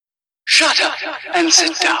Shut up and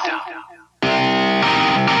sit down.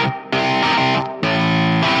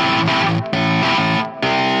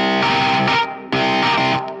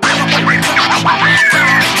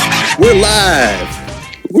 We're live.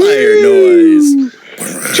 Fire noise.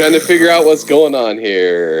 Trying to figure out what's going on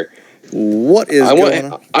here. What is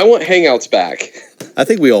going on? I want Hangouts back. I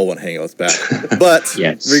think we all want Hangouts back. But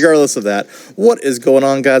Yes. Regardless of that, what is going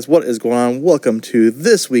on, guys? What is going on? Welcome to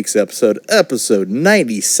this week's episode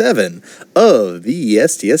 97 of the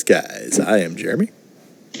STS Guys. I am Jeremy.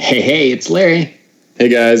 Hey, it's Larry. Hey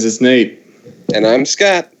guys, it's Nate. And I'm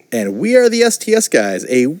Scott. And we are the STS Guys,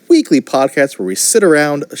 a weekly podcast where we sit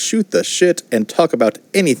around, shoot the shit, and talk about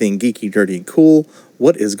anything geeky, dirty, and cool.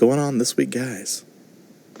 What is going on this week, guys?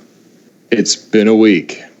 It's been a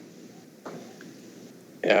week.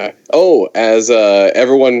 Yeah. Oh, as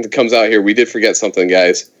everyone comes out here, we did forget something,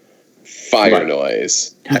 guys. Fire What?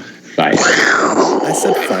 noise. Bye. I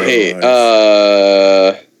said fire Hey,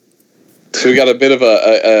 noise. So we got a bit of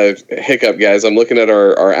a hiccup, guys. I'm looking at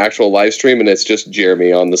our actual live stream, and it's just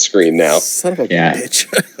Jeremy on the screen now. Son of a Yeah. bitch.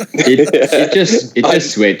 It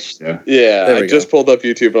just switched though. Yeah, There we I just go. pulled up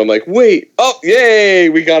YouTube, and I'm like, wait. Oh, yay,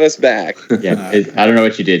 we got us back. Yeah, I don't know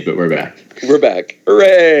what you did, but we're back. We're back.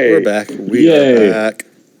 Hooray. We're back. We Yay. are back.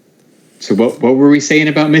 So what were we saying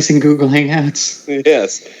about missing Google Hangouts?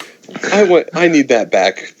 Yes. I need that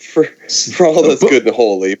back for all that's good and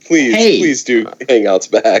holy. Please do Hangouts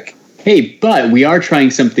back. Hey, but we are trying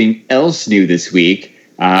something else new this week.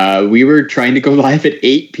 We were trying to go live at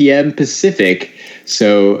 8 p.m. Pacific.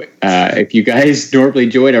 So if you guys normally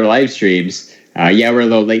join our live streams, we're a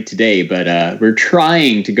little late today, but we're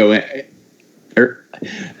trying to go.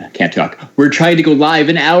 I can't talk. We're trying to go live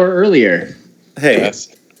an hour earlier. Hey, Yes.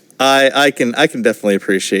 I can definitely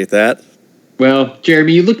appreciate that. Well,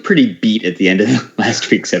 Jeremy, you looked pretty beat at the end of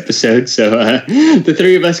last week's episode. So the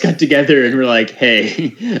three of us got together and we're like,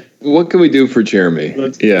 "Hey, What can we do for Jeremy?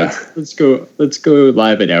 let's go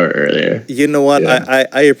live an hour earlier." You know what? Yeah.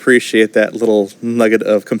 I appreciate that little nugget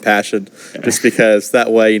of compassion, just because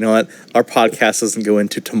that way, you know what, our podcast doesn't go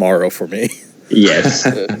into tomorrow for me. Yes.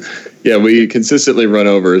 Yeah, we consistently run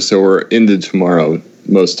over, so we're into tomorrow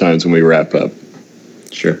most times when we wrap up.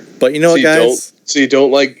 Sure. But you know what, guys? So you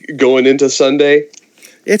don't like going into Sunday?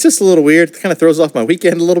 It's just a little weird. It kind of throws off my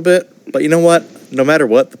weekend a little bit. But you know what? No matter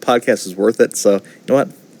what, the podcast is worth it. So you know what?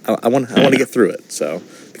 I want to get through it. So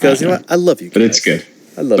because you know what? I love you guys. But it's good.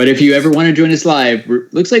 I love But you. if you ever want to join us live,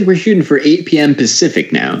 looks like we're shooting for 8 p.m.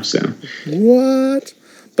 Pacific now. So What?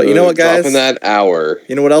 But you know what, guys? Dropping that hour.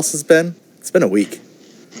 You know what else has been? It's been a week.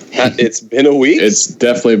 It's been a week? It's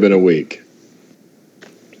definitely been a week.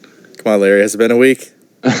 Come on, Larry. Has it been a week?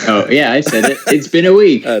 oh yeah, I said it. It's been a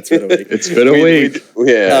week. It's been a week. It's been a week.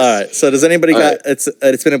 Yes. All right. So does anybody All got? It's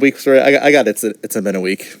been a week. Sorry, I got it's been a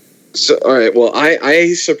week. So, all right. Well,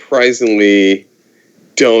 I surprisingly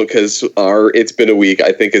don't, because our "It's Been a Week"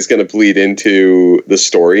 I think is going to bleed into the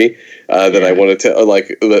story that I wanted to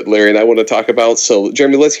that Larry and I want to talk about. So,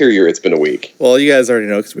 Jeremy, let's hear your "It's Been a Week." Well, you guys already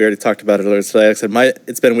know because we already talked about it earlier today. Like I said,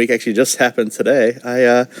 it's been a week. Actually, just happened today.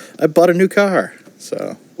 I bought a new car.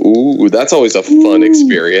 So Ooh, that's always a fun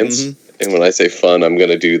experience. And when I say fun, I'm going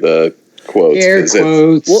to do the quotes. Air 'cause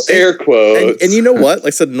quotes. Well, air quotes. and you know what? Like I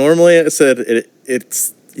said, normally I said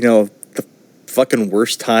it's the fucking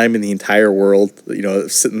worst time in the entire world. You know,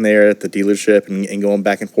 sitting there at the dealership and going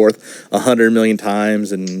back and forth 100 million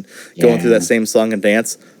times and going through that same song and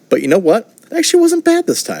dance. But you know what? It actually wasn't bad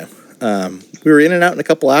this time. We were in and out in a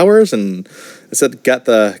couple hours, and I said got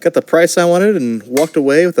the price I wanted and walked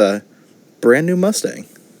away with a brand new Mustang.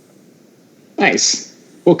 Nice.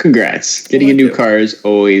 Well, congrats. Getting a new car is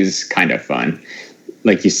always kind of fun.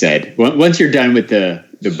 Like you said, once you're done with the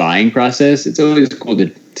buying process, it's always cool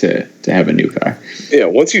to have a new car. Yeah,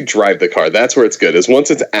 once you drive the car, that's where it's good. Is once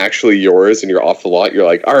it's actually yours and you're off the lot, you're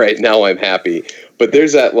like, all right, now I'm happy. But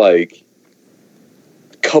there's that like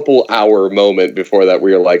couple hour moment before that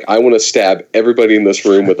where you're like, I want to stab everybody in this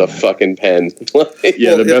room with a fucking pen.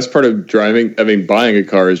 Yeah, the best part of buying a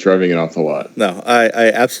car is driving it off the lot. No,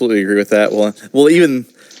 I absolutely agree with that. Well, even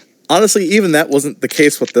honestly, even that wasn't the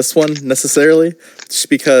case with this one necessarily, just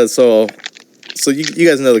because. So you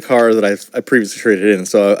guys know the car that I previously traded in.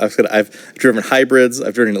 So I've driven hybrids.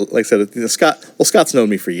 I've driven, like I said, Scott's known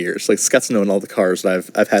me for years. Like Scott's known all the cars that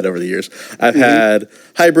I've had over the years. I've had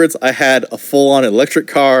hybrids. I had a full-on electric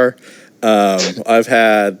car. I've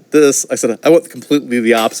had this. I said I went completely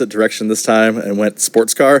the opposite direction this time and went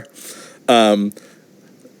sports car. I'm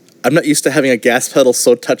not used to having a gas pedal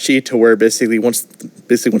so touchy to where basically wants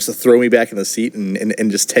to throw me back in the seat and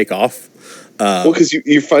just take off. Well, because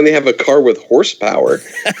you finally have a car with horsepower.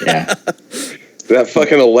 Yeah. That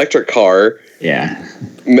fucking electric car. Yeah.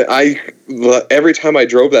 Every time I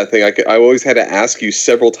drove that thing, I always had to ask you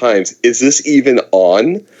several times, is this even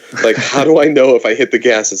on? Like, how do I know if I hit the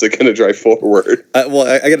gas, is it going to drive forward? I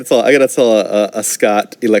gotta tell a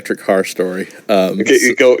Scott electric car story.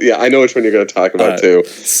 Okay, go. Yeah, I know which one you're going to talk about too.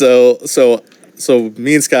 So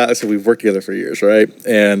me and Scott, so we've worked together for years, right?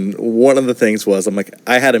 And one of the things was, I'm like,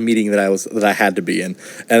 I had a meeting that I had to be in,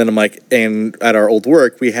 and then I'm like, and at our old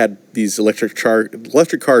work, we had these electric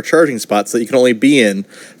car charging spots that you can only be in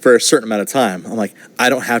for a certain amount of time. I'm like, I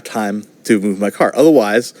don't have time to move my car.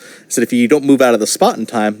 Otherwise, I said, if you don't move out of the spot in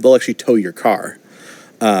time, they'll actually tow your car.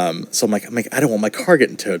 So I'm like, I don't want my car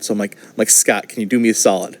getting towed. So I'm like, Scott, can you do me a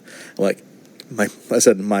solid? I'm like,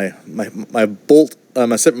 my Bolt.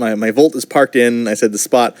 I said my Volt is parked in. I said the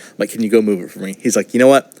spot. I'm like, can you go move it for me? He's like, you know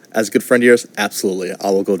what? As a good friend of yours, absolutely,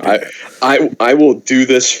 I will go do it. I will do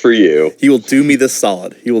this for you. He will do me this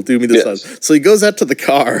solid. Solid. So he goes out to the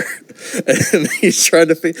car, and he's trying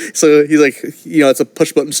to. So he's like, it's a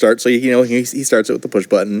push button start. So he starts it with the push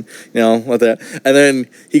button, like that, and then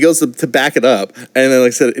he goes to back it up, and then like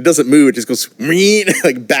I said, it doesn't move. It just goes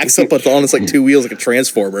like backs up on its like two wheels like a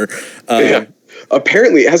transformer. Yeah.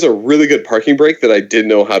 Apparently, it has a really good parking brake that I didn't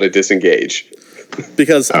know how to disengage.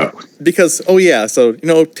 Because so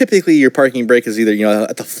typically your parking brake is either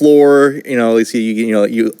at the floor, you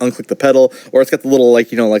unclick the pedal, or it's got the little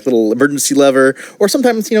little emergency lever, or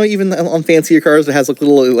sometimes even on fancier cars it has like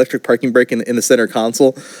little electric parking brake in the center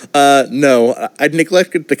console. No, I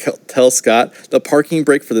neglected to tell Scott the parking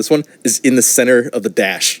brake for this one is in the center of the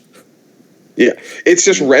dash. Yeah, it's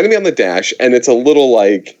just randomly on the dash, and it's a little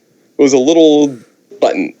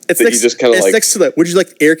button it's that next, you just kind of like. It's next to that. Would you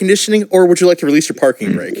like air conditioning, or would you like to release your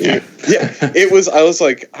parking brake? Yeah. It was. I was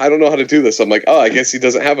like, I don't know how to do this. I'm like, I guess he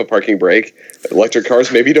doesn't have a parking brake. Electric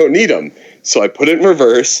cars maybe don't need them. So I put it in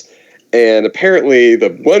reverse, and apparently the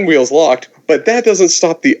one wheel's locked, but that doesn't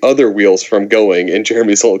stop the other wheels from going in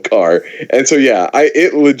Jeremy's old car. And so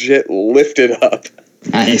it legit lifted up.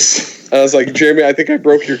 Nice. I was like, Jeremy, I think I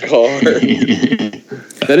broke your car.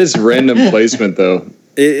 That is random placement, though.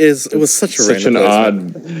 It was such an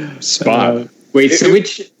odd spot. Wait,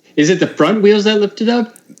 which is it? The front wheels that lifted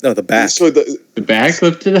up? No, the back. So the back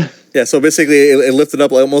lifted up. Yeah, so basically it lifted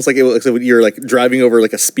up almost like you're like driving over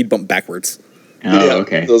like a speed bump backwards. Oh,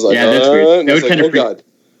 okay. So I was like, that's weird. That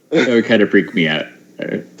would kind of freak me out.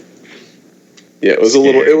 Yeah, it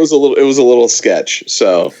was a little sketch.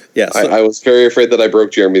 So yeah, I was very afraid that I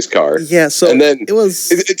broke Jeremy's car. Yeah, so and then it was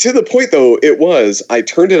to the point though. I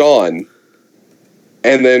turned it on,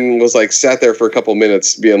 and then was like sat there for a couple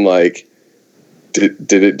minutes, being like,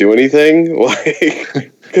 "Did it do anything?"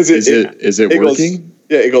 Like, because is it working?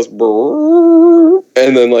 It goes,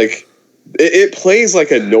 and then like it plays like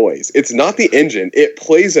a noise. It's not the engine; it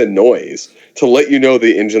plays a noise to let you know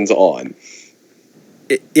the engine's on.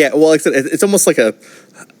 Like I said, it's almost like I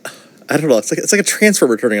don't know. It's like a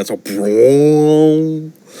transformer turning on. So,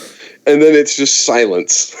 and then it's just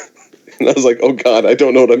silence. And I was like, "Oh God, I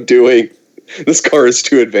don't know what I'm doing. This car is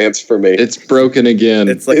too advanced for me. It's broken again.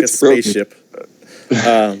 It's like a spaceship."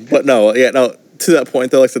 But no. To that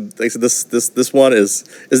point, though, like I said, this one is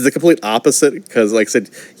the complete opposite because, like I said,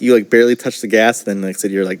 you like barely touch the gas, and then like I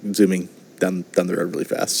said, you're like zooming down the road really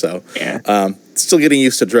fast. So, still getting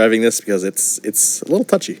used to driving this because it's a little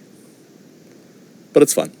touchy, but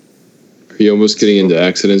it's fun. Are you almost getting into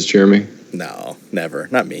accidents, Jeremy? No, never.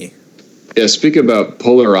 Not me. Yeah, speak about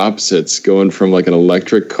polar opposites, going from like an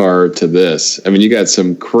electric car to this. I mean, you got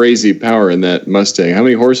some crazy power in that Mustang. How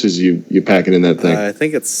many horses you packing in that thing? I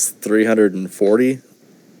think it's 340.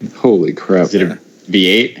 Holy crap! Is it a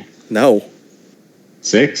V8? No.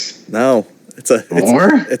 6? No. It's a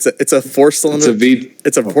 4-cylinder.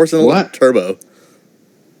 It's a 4-cylinder turbo.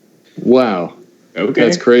 Wow. Okay.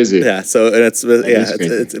 That's crazy. Yeah, so and it's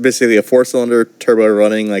basically a 4-cylinder turbo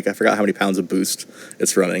running like I forgot how many pounds of boost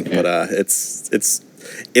it's running, but it's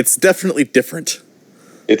definitely different.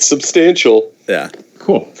 It's substantial. Yeah.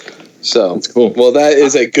 Cool. So that's cool. Well, that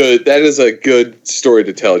is a good story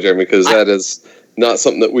to tell, Jeremy, because that is not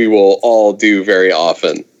something that we will all do very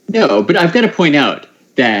often. No, but I've got to point out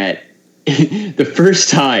that the first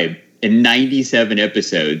time in 97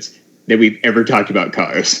 episodes that we've ever talked about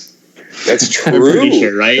cars. That's true. I'm pretty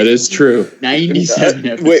sure, right? That is true. 97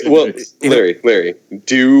 episodes. Wait, well, Larry,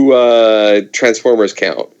 do Transformers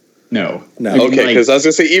count? No. Okay, because I was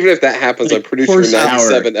going to say, even if that happens, I'm pretty sure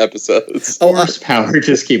 97 episodes. Horsepower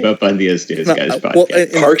just keep up on the STS Guys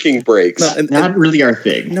podcast. Parking brakes. Not really our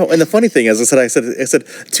thing. No, and the funny thing is, I said,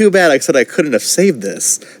 too bad. I said I couldn't have saved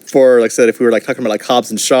this for, like I said, if we were like talking about like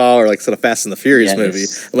Hobbs and Shaw or like sort of Fast and the Furious movie.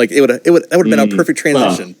 Like that would have been a perfect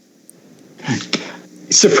transition. Well,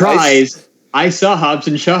 Surprise! I saw Hobbs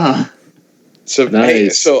and Shaw. So,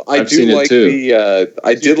 Nice. I I've do seen it like too.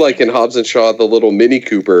 I did like in Hobbs and Shaw the little Mini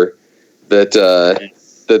Cooper that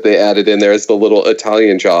they added in there as the little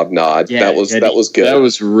Italian job nod. Yeah, that was good. That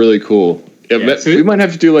was really cool. Yeah, Yeah, but so we might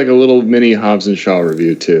have to do like a little mini Hobbs and Shaw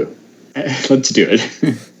review too. Let's do it.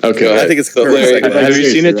 Go Okay. ahead. I think it's So, Larry, perfect. Have you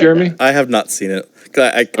seen it, Seriously, Jeremy? I have not seen it.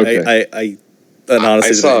 That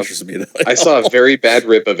honestly saw- didn't interest me. I saw a very bad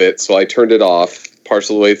rip of it, so I turned it off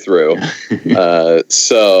partial way through.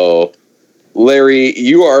 So, Larry,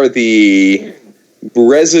 you are the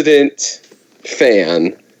resident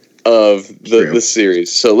fan of the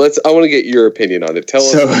series. So I want to get your opinion on it. Tell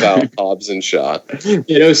us about Hobbs and Shaw.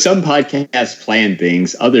 Some podcasts plan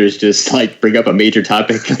things. Others just bring up a major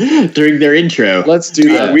topic during their intro. Let's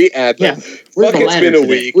do that. We add them. we're Fuck, the it's latter been a today.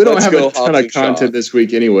 week. We don't Let's have go a ton Hobbs of and Shaw. content this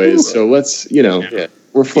week anyways, so let's,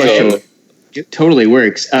 we're fleshing. It totally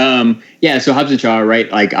works. So Hobbs and Shaw, right?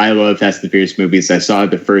 I love Fast and the Furious movies. I saw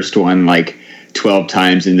the first one 12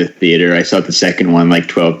 times in the theater. I saw the second one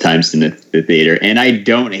 12 times in the theater, and I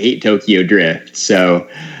don't hate Tokyo Drift. So,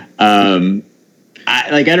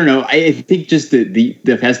 I don't know. I think just the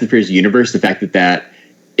Fast and the Furious universe, the fact that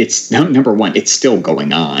it's number one, it's still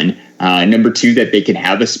going on. Number two, that they can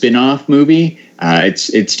have a spin-off movie.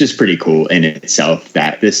 It's just pretty cool in itself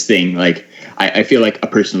that this thing, I feel like a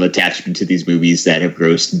personal attachment to these movies that have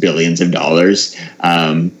grossed billions of dollars.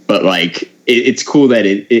 But it's cool that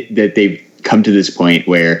that they've come to this point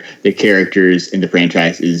where the characters in the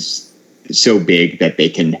franchise is so big that they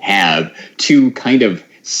can have two kind of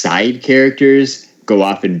side characters go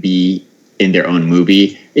off and be in their own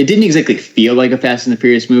movie. It didn't exactly feel like a Fast and the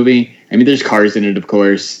Furious movie. I mean, there's cars in it, of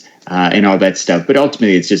course, and all that stuff, but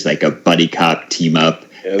ultimately it's just like a buddy cop team up.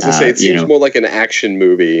 Yeah, I was gonna say, it seems more like an action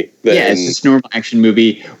movie than... Yeah, it's just a normal action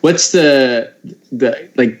movie. What's the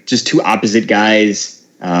just two opposite guys,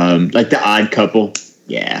 the Odd Couple?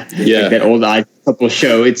 Yeah. That old Odd Couple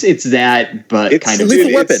show. It's that, but it's kind of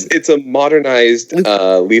Lethal Weapon. It's a modernized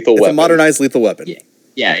Lethal Weapon. It's a modernized Lethal Weapon.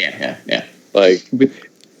 Yeah.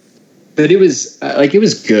 But it was it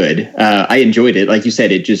was good. I enjoyed it. Like you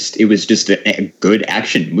said, it was just a good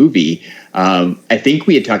action movie. I think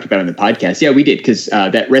we had talked about it on the podcast. Yeah, we did, because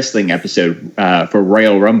that wrestling episode for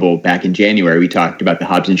Royal Rumble back in January, we talked about the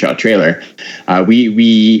Hobbs and Shaw trailer.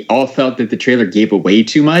 We all felt that the trailer gave away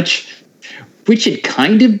too much, which it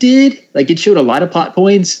kind of did. It showed a lot of plot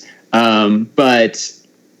points, but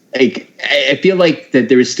I feel like that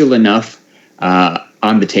there was still enough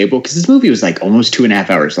on the table, because this movie was almost 2.5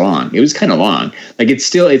 hours long. It was kind of long. It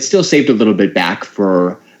still saved a little bit back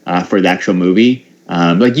for the actual movie.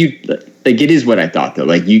 It is what I thought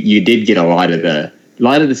though. You did get a lot of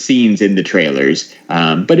the scenes in the trailers,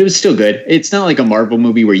 but it was still good. It's not like a Marvel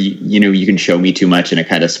movie where you can show me too much and it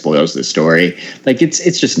kind of spoils the story.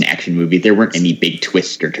 It's just an action movie. There weren't any big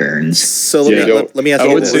twists or turns. So let me ask you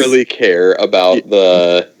I would really care about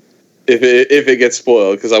if it gets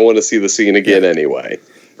spoiled, because I want to see the scene again anyway.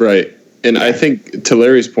 Right. And I think, to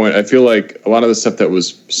Larry's point, I feel like a lot of the stuff that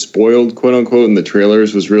was spoiled, quote unquote, in the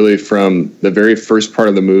trailers was really from the very first part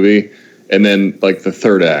of the movie and then the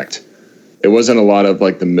third act. It wasn't a lot of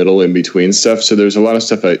the middle in between stuff. So there's a lot of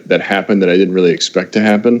stuff that happened that I didn't really expect to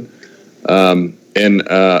happen. And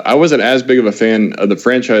I wasn't as big of a fan of the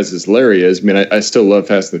franchise as Larry is. I mean, I still love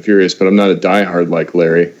Fast and the Furious, but I'm not a diehard like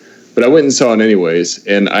Larry. But I went and saw it anyways,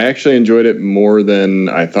 and I actually enjoyed it more than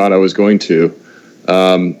I thought I was going to.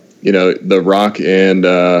 The Rock and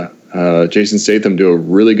Jason Statham do a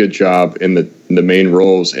really good job in the main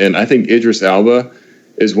roles, and I think Idris Elba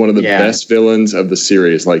is one of the best villains of the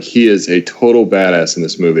series. He is a total badass in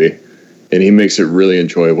this movie, and he makes it really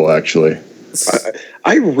enjoyable, actually.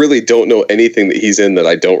 I really don't know anything that he's in that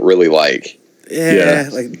I don't really like. Yeah.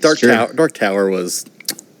 Dark Tower was...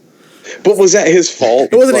 But was that his fault?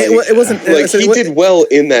 It wasn't. He did well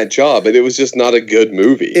in that job, but it was just not a good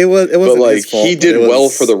movie. It wasn't his fault. He did well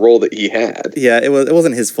for the role that he had. Yeah, it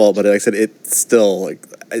wasn't his fault, but like I said, it's still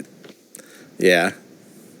it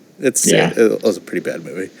was a pretty bad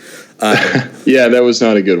movie. Yeah, that was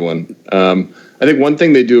not a good one. I think one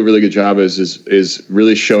thing they do a really good job is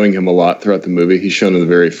really showing him a lot throughout the movie. He's shown in the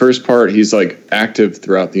very first part. He's active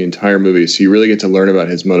throughout the entire movie, so you really get to learn about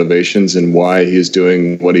his motivations and why he's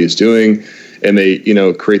doing what he's doing. And they,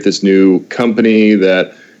 create this new company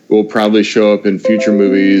that will probably show up in future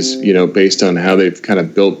movies, based on how they've kind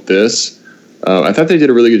of built this. I thought they did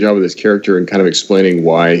a really good job with his character and kind of explaining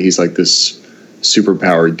why he's this super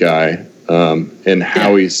powered guy, and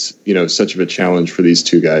how he's, such of a challenge for these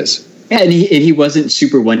two guys. Yeah, and he wasn't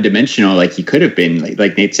super one dimensional like he could have been.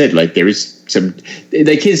 Like Nate said, like there was some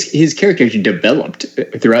like his character actually developed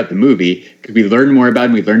throughout the movie because we learned more about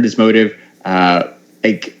him. We learned his motive.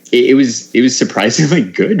 Like it was surprisingly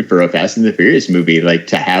good for a Fast and the Furious movie. Like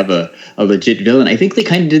to have a legit villain. I think they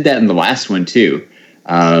kind of did that in the last one too.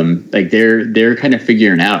 Like they're kind of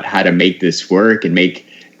figuring out how to make this work and make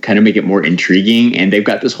it more intriguing. And they've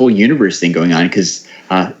got this whole universe thing going on because.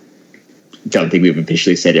 Don't think we've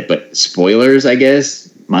officially said it, but spoilers, I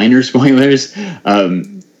guess, minor spoilers.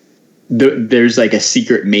 There's like a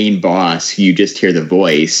secret main boss who you just hear the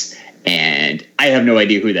voice, and I have no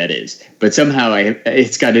idea who that is. But somehow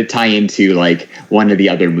it's got to tie into like one of the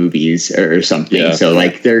other movies or something. Yeah. So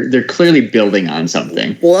like they're clearly building on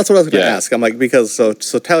something. Well, that's what I was going to ask. I'm like because so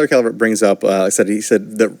Tyler Calvert brings up. He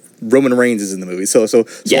said that Roman Reigns is in the movie. So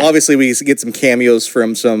obviously we get some cameos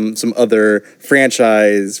from some other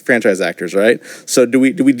franchise actors, right? So do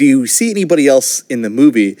you see anybody else in the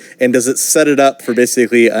movie, and does it set it up for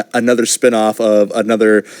basically another spinoff of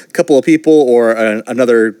another couple of people or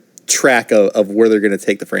another track of where they're going to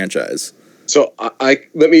take the franchise? So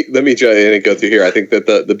let me jump in and go through here. I think that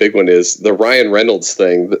the big one is the Ryan Reynolds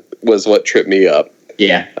thing that was what tripped me up.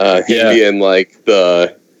 Yeah, being like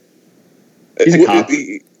the he's a cop.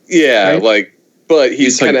 Yeah, right? Like, but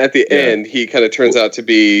he's kind of like, at the end. He kind of turns out to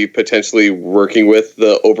be potentially working with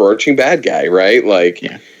the overarching bad guy, right? Like,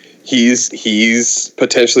 he's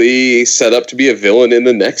potentially set up to be a villain in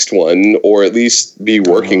the next one, or at least be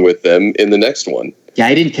working with them in the next one. Yeah,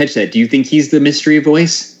 I didn't catch that. Do you think he's the mystery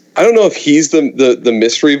voice? I don't know if he's the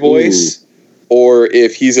mystery voice, or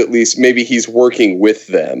if he's at least maybe he's working with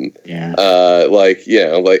them. Yeah.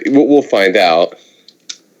 We'll find out.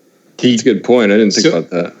 That's a good point. I didn't think about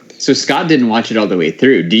that. So Scott didn't watch it all the way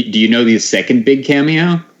through. Do you know the second big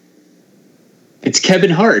cameo? It's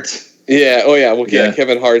Kevin Hart. Yeah. Oh, yeah. Well, yeah.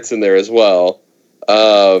 Kevin Hart's in there as well.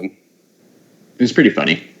 It was pretty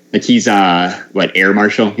funny. Like he's air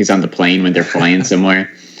marshal. He's on the plane when they're flying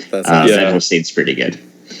somewhere. That whole scene's pretty good.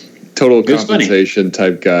 Total compensation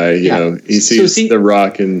type guy. You know, he sees The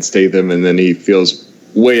Rock and Statham, and then he feels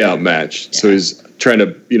way outmatched. Yeah. So he's trying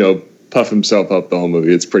to puff himself up the whole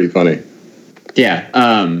movie. It's pretty funny. Yeah.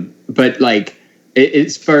 But like,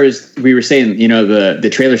 as far as we were saying, the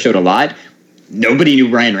trailer showed a lot. Nobody knew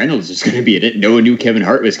Ryan Reynolds was going to be in it. No one knew Kevin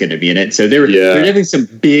Hart was going to be in it. So there were definitely some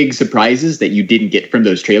big surprises that you didn't get from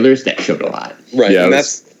those trailers that showed a lot. Right. Yeah, and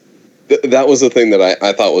that was the thing that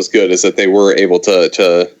I thought was good, is that they were able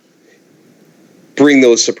to bring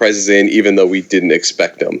those surprises in, even though we didn't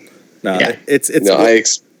expect them. No,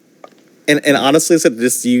 And honestly, I said,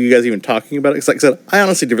 just you guys even talking about it, because like I said, I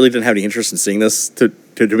honestly really didn't have any interest in seeing this, to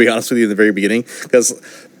be honest with you, in the very beginning, because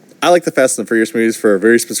I like the Fast and the Furious movies for a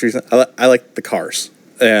very specific reason. I like the cars.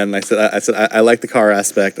 And I said I like the car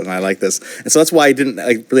aspect, and I like this. And so that's why I didn't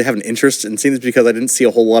really have an interest in seeing this, because I didn't see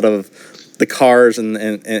a whole lot of the cars and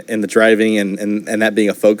the driving and that being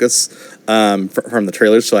a focus from the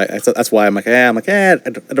trailers. So that's why I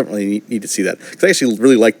don't really need to see that, because I actually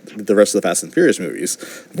really like the rest of the Fast and Furious movies.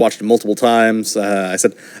 I've watched them multiple times. I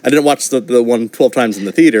said I didn't watch the one 12 times in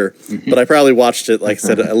the theater, but I probably watched it, like I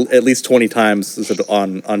said, at least 20 times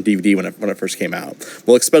on DVD when it first came out.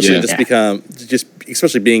 Well, especially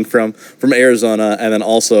especially being from Arizona, and then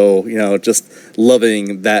also just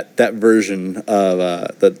loving that version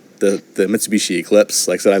of the Mitsubishi Eclipse.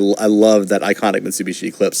 Like I said, I love that iconic Mitsubishi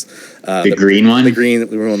Eclipse. The green one? The green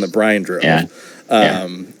one that Brian drove. Yeah.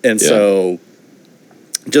 So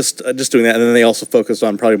just doing that. And then they also focused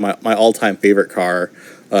on probably my all-time favorite car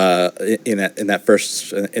in that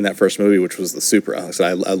first movie, which was the Supra. So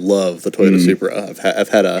I love the Toyota Supra. I've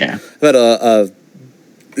had a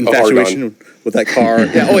infatuation with that car.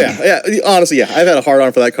 Honestly, I've had a hard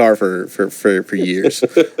on for that car for years.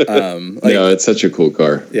 It's such a cool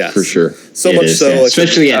car. Yeah, for sure. So much so,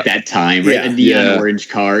 especially at that time. Right? A neon orange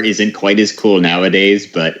car isn't quite as cool nowadays,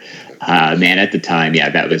 but man, at the time,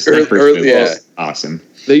 that first movie was awesome.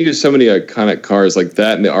 They used so many iconic cars like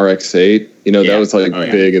that, and the RX-8. That was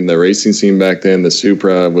big in the racing scene back then. The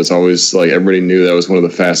Supra was always everybody knew that was one of the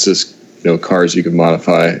fastest cars you could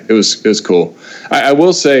modify. It was cool. I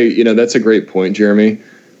will say, that's a great point, Jeremy.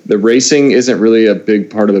 The racing isn't really a big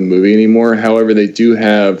part of the movie anymore. However, they do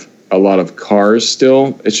have a lot of cars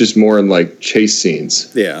still. It's just more in chase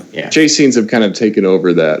scenes. Yeah. Chase scenes have kind of taken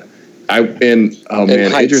over that.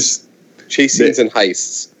 Chase scenes and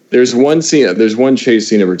heists. There's one chase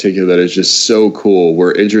scene in particular that is just so cool,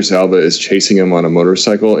 where Idris Elba is chasing him on a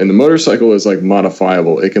motorcycle, and the motorcycle is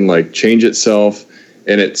modifiable. It can change itself.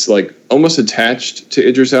 And it's almost attached to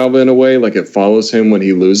Idris Elba in a way, it follows him when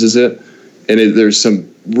he loses it. And there's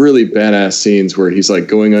some really badass scenes where he's like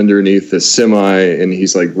going underneath the semi and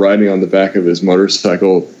he's like riding on the back of his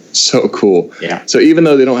motorcycle. So cool. Yeah. So even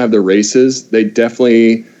though they don't have the races, they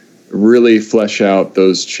definitely really flesh out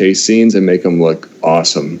those chase scenes and make them look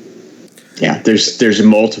awesome. Yeah, there's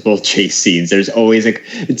multiple chase scenes. There's always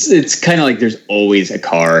it's kind of like there's always a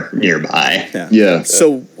car nearby. Yeah.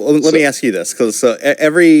 So let me ask you this, because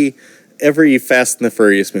every Fast and the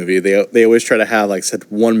Furious movie, they always try to have, like I said,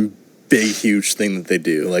 one big huge thing that they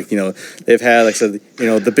do. Like, they've had, like I said,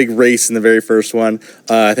 the big race in the very first one.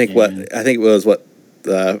 I think it was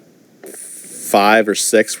 5 or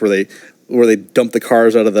 6 where they dumped the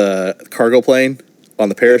cars out of the cargo plane on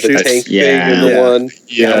the parachute. The tank thing in the one.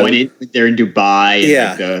 Yeah, when they're in Dubai,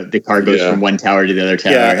 and like the car goes from one tower to the other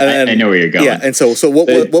tower. Yeah, I know where you're going. Yeah, and so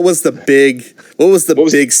what was the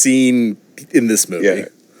big scene in this movie? Yeah.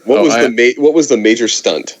 What was the major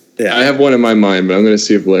stunt? Yeah. I have one in my mind, but I'm going to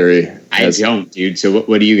see if Larry has. I don't, dude. So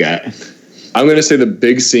what do you got? I'm going to say the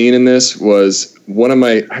big scene in this was one of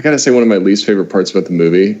my least favorite parts about the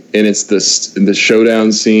movie, and it's the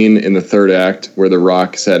showdown scene in the third act where The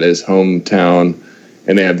Rock's at his hometown,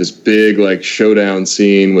 and they have this big like showdown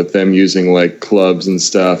scene with them using like clubs and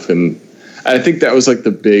stuff, and I think that was like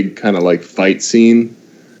the big kind of like fight scene,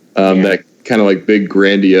 that kind of like big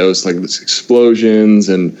grandiose like this explosions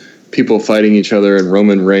and people fighting each other and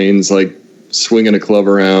Roman Reigns like swinging a club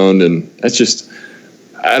around, and that's just.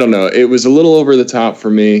 I don't know. It was a little over the top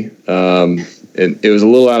for me. And it was a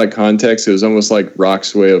little out of context. It was almost like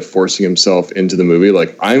Rock's way of forcing himself into the movie.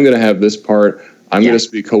 Like, I'm going to have this part. I'm going to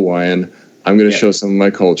speak Hawaiian. I'm going to show some of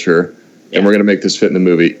my culture. And we're going to make this fit in the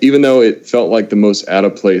movie. Even though it felt like the most out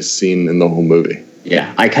of place scene in the whole movie.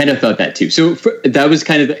 Yeah, I kind of thought that too. So that was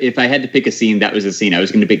kind of, if I had to pick a scene, that was a scene I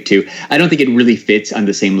was going to pick too. I don't think it really fits on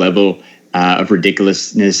the same level of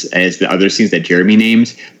ridiculousness as the other scenes that Jeremy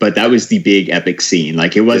named, but that was the big epic scene.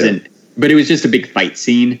 Like it wasn't, but it was just a big fight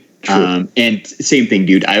scene. And same thing,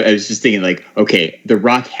 dude. I was just thinking like, okay, The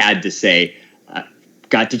Rock had to say,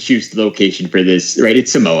 got to choose the location for this, right?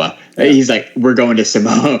 It's Samoa. He's like, we're going to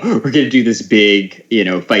Samoa. We're going to do this big,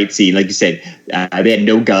 fight scene. Like you said, they had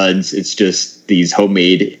no guns. It's just these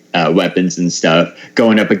homemade weapons and stuff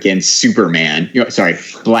going up against Superman.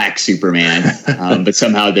 Black Superman. But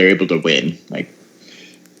somehow they're able to win. Like,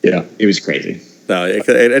 it was crazy. No, it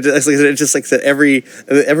just like I said, every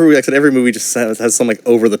movie just has some like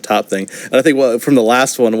over the top thing. And I think from the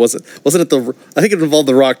last one wasn't it I think it involved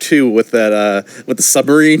The Rock too with that with the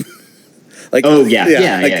submarine. Like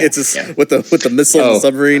it's just with the missile and the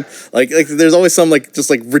submarine. Like there's always some like just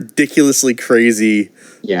like ridiculously crazy.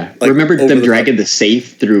 Yeah, like, remember them dragging the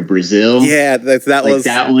safe through Brazil? Yeah, that was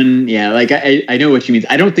that one. Yeah, like I know what you mean.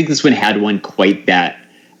 I don't think this one had one quite that.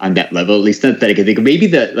 On that level, at least not that I can think of. Maybe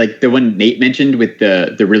the one Nate mentioned with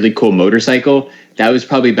the really cool motorcycle, that was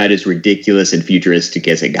probably about as ridiculous and futuristic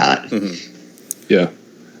as it got. Mm-hmm. Yeah.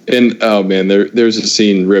 And oh man, there's a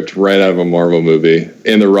scene ripped right out of a Marvel movie,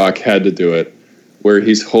 and The Rock had to do it, where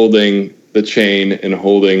he's holding the chain and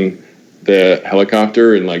holding the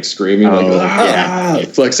helicopter and like screaming,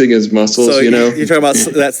 flexing his muscles. So you're talking about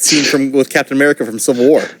that scene with Captain America from Civil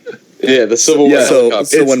War. Yeah, the Civil War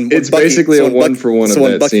helicopter. It's basically a one-for-one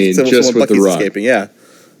of that scene, just with The Rock. Escaping, I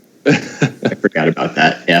forgot about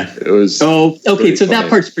that. Yeah, it was. Oh, okay. So funny. That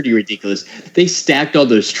part's pretty ridiculous. They stacked all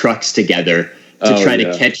those trucks together to try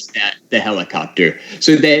to catch the helicopter.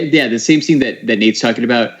 So the same scene that Nate's talking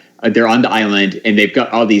about. They're on the island and they've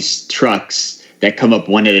got all these trucks that come up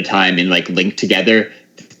one at a time and like link together.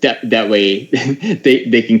 That way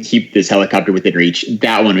they can keep this helicopter within reach.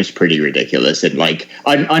 That one was pretty ridiculous and like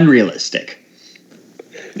unrealistic.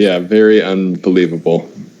 Yeah, very unbelievable.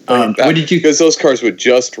 What did you? Because those cars would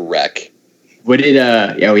just wreck. What did?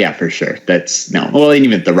 Oh yeah, for sure. That's no. Well,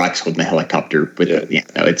 even The Rock's holding the helicopter with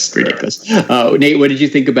no, it's ridiculous. Nate, what did you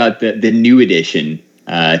think about the new addition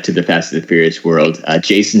to the Fast and the Furious world?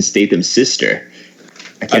 Jason Statham's sister.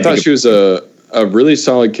 I thought she was a really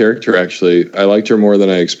solid character, actually. I liked her more than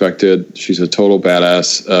I expected. She's a total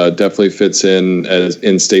badass. Definitely fits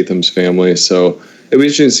in Statham's family. So it'll be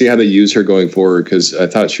interesting to see how they use her going forward, because I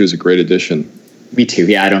thought she was a great addition. Me too.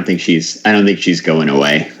 Yeah, I don't think she's going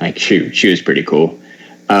away. Like she was pretty cool.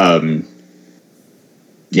 Yeah,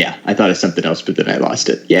 I thought of something else, but then I lost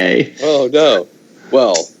it. Yay. Oh no.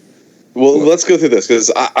 Well, let's go through this, because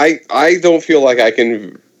I don't feel like I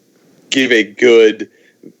can give a good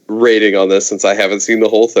rating on this since I haven't seen the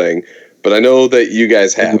whole thing, but I know that you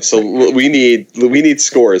guys have. So we need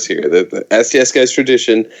scores here. The STS Guys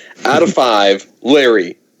tradition, out of 5.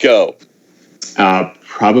 Larry, go.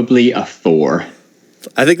 Probably a 4.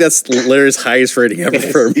 I think that's Larry's highest rating ever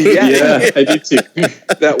for a movie. Yeah. I do too.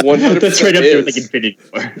 That 100% That's right up there with like is. Infinity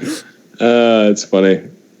War. It's funny.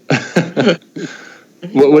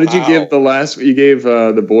 What did you give the last? You gave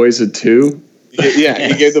The Boys a 2? Yeah,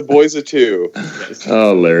 he gave The Boys a 2.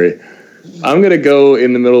 Oh, Larry. I'm going to go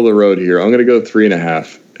in the middle of the road here. I'm going to go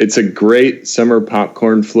 3.5. It's a great summer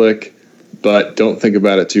popcorn flick, but don't think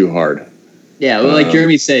about it too hard. Yeah, well, like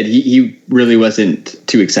Jeremy said, he really wasn't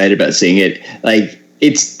too excited about seeing it. Like,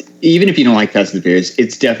 it's, even if you don't like Fast and the Furious,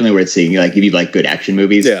 it's definitely worth seeing. Like, if you like good action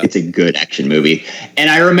movies, it's a good action movie. And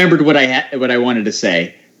I remembered what I wanted to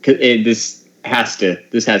say. This has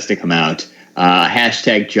to come out.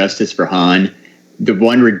 Hashtag Justice for Han. The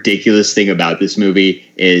one ridiculous thing about this movie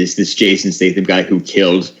is this Jason Statham guy who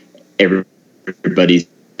killed everybody's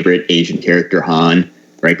favorite Asian character, Han,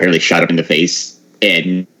 right? Apparently shot him in the face.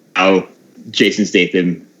 And now Jason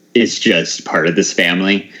Statham is just part of this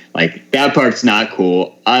family. Like, that part's not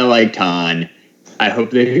cool. I liked Han. I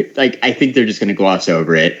hope I think they're just going to gloss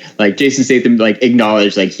over it. Like, Jason Statham, like,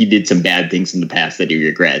 acknowledged, like, he did some bad things in the past that he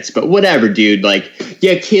regrets. But whatever, dude. Like,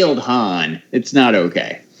 you killed Han. It's not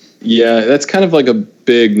okay. Yeah, that's kind of like a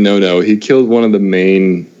big no-no. He killed one of the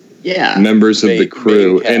main members of the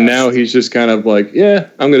crew, and now he's just kind of like, yeah,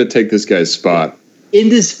 I'm going to take this guy's spot. In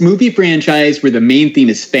this movie franchise where the main theme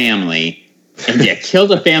is family, and you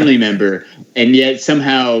killed a family member, and yet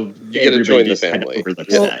somehow everybody just kind of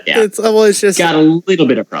overlooks that. Yeah, it's just got a little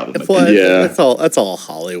bit of problem with it. That's all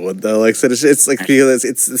Hollywood though. Like I said, it's like because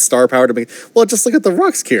it's the star power to make. Well, just look at The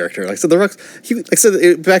Rock's character. Like I said, The Rock's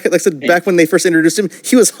back when they first introduced him,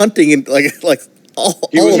 he was hunting and like all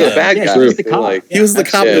he was of a them. bad guy. He was the cop. He was the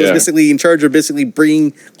cop that was basically in charge of basically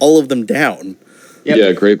bringing all of them down. Yep.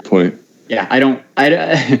 Yeah, great point. Yeah, I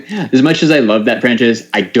as much as I love that franchise,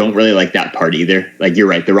 I don't really like that part either. Like, you're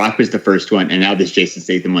right, The Rock was the first one, and now this Jason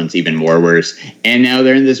Statham one's even more worse. And now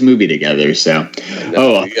they're in this movie together. So,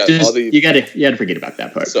 you got to forget about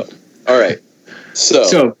that part. So, all right.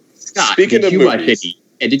 So Scott, speaking of movies,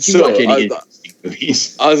 did you watch any interesting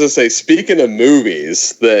movies? I was gonna say, speaking of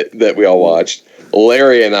movies that we all watched,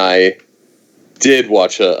 Larry and I did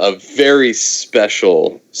watch a very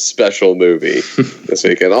special movie this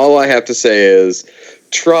weekend. All I have to say is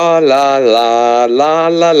tra la la la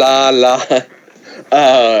la la la.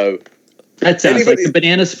 That sounds like the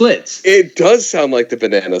Banana Splits. It does sound like the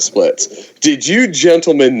Banana Splits. Did you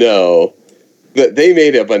gentlemen know that they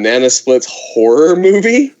made a Banana Splits horror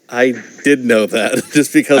movie? I did know that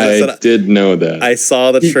just because I did know that. I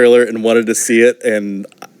saw the trailer and wanted to see it, and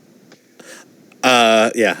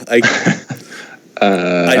I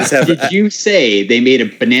just have. Did you say they made a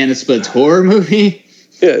Banana Splits horror movie?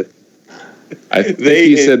 Yeah. I think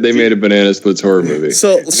he said they made a Banana Splits horror movie.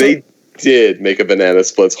 So they did make a Banana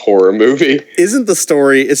Splits horror movie. Isn't the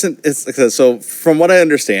story? So from what I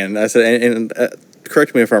understand, I said, and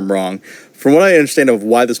correct me if I'm wrong. From what I understand of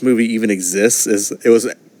why this movie even exists, is it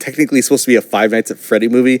was technically supposed to be a Five Nights at Freddy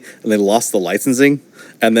movie, and they lost the licensing,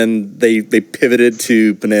 and then they pivoted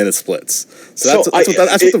to Banana Splits. So that's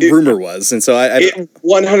what the rumor was, and so it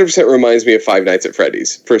 100% reminds me of Five Nights at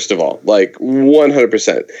Freddy's. First of all, like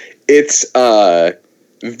 100%, it's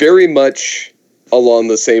very much along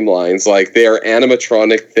the same lines. Like, they are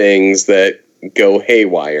animatronic things that go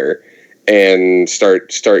haywire and start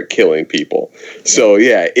killing people. So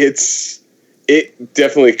yeah, it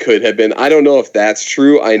definitely could have been. I don't know if that's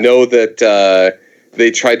true. I know that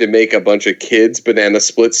they tried to make a bunch of kids Banana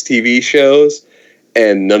Splits TV shows,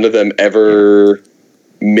 and none of them ever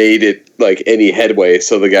made it like any headway.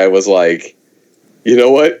 So the guy was like, you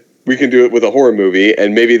know what? We can do it with a horror movie.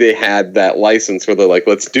 And maybe they had that license where they're like,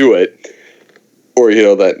 let's do it. Or,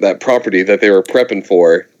 that property that they were prepping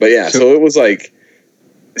for. But yeah, so it was like,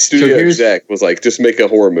 studio exec was like, just make a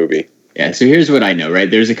horror movie. Yeah, so here's what I know,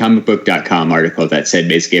 right? There's a comicbook.com article that said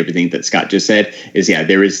basically everything that Scott just said is,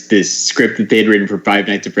 there was this script that they'd written for Five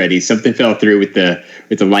Nights at Freddy's. Something fell through with the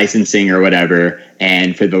licensing or whatever,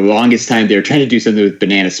 and for the longest time they were trying to do something with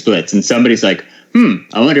Banana Splits, and somebody's like,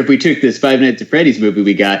 I wonder if we took this Five Nights at Freddy's movie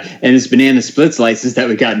we got and this Banana Splits license that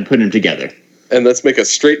we got and put them together. And let's make a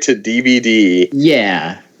straight to DVD.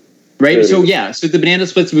 Yeah. Right? So the Banana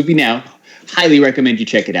Splits movie now, highly recommend you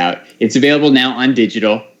check it out. It's available now on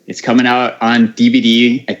digital. It's coming out on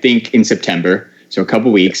DVD, I think, in September, so a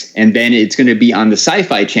couple weeks. And then it's going to be on the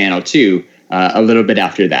Sci-Fi Channel, too, a little bit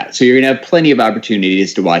after that. So you're going to have plenty of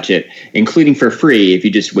opportunities to watch it, including for free if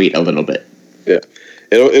you just wait a little bit. Yeah,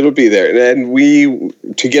 it'll be there. And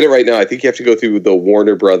to get it right now, I think you have to go through the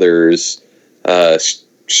Warner Brothers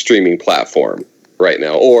streaming platform right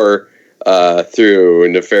now, or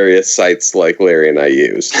through nefarious sites like Larry and I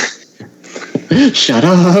use. Shut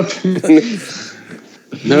up.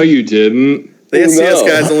 No, you didn't. The STS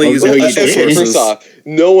guys only use official sources. First off,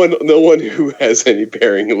 no one who has any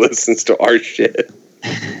bearing listens to our shit.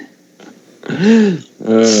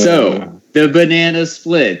 So the banana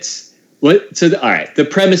splits. What? So all right. The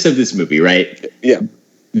premise of this movie, right? Yeah.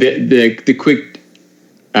 The quick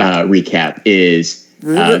recap is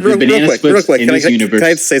Real quick. Can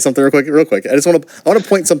I say something real quick? I want to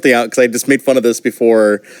point something out because I just made fun of this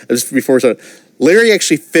before. So Larry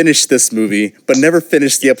actually finished this movie, but never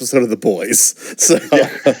finished the episode of The Boys. So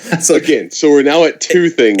So we're now at two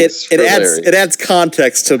things. It adds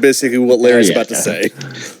context to basically what Larry's about to say.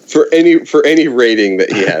 For any rating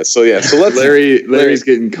that he has. So let's Larry's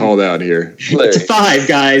getting called out here. It's a 5,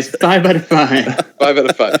 guys. 5 out of 5. 5 out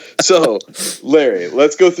of 5. So Larry,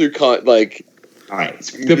 let's go through all right.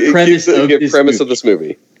 The premise of this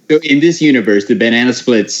movie. So in this universe, the banana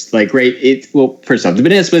splits, first off, the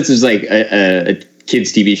banana splits is like a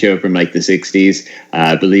kids TV show from like the 60s.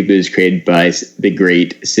 I believe it was created by the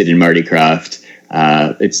great Sid and Marty Krofft.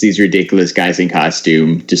 It's these ridiculous guys in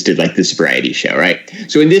costume just did like this variety show, right?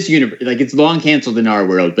 So in this universe, like it's long canceled in our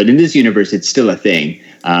world, but in this universe, it's still a thing.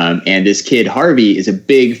 And this kid, Harvey, is a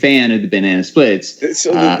big fan of the banana splits.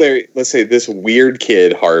 So Larry, let's say this weird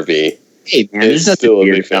kid, Harvey, hey man, there's nothing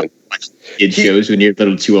weird about watching kid shows when you're a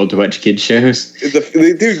little too old to watch kid shows.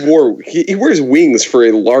 The dude he wears wings for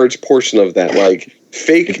a large portion of that, like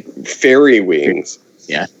fake fairy wings.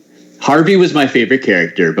 Yeah. Harvey was my favorite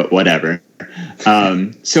character, but whatever.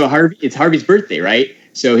 So it's Harvey's birthday, right?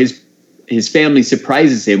 So his family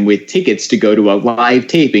surprises him with tickets to go to a live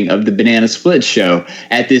taping of the Banana Split show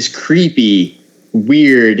at this creepy,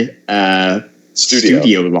 weird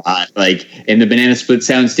studio lot. Like, and the Banana Split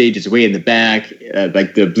soundstage is way in the back.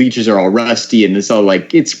 Like the bleachers are all rusty, and it's all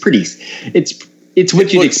like it's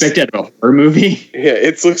what you'd expect out of a horror movie. Yeah,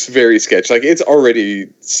 it looks very sketch. Like it's already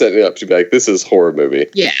setting up to be like, this is a horror movie.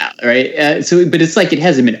 Yeah, right. But it's like it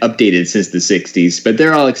hasn't been updated since the 60s. But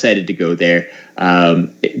they're all excited to go there.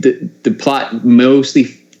 The plot mostly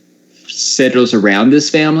settles around this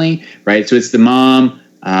family, right? So it's the mom,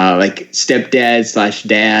 like stepdad /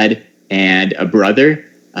 dad, and a brother.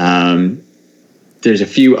 There's a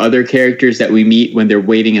few other characters that we meet when they're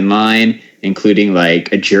waiting in line, including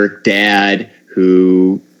like a jerk dad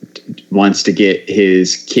who wants to get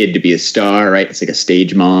his kid to be a star, right? It's like a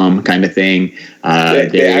stage mom kind of thing.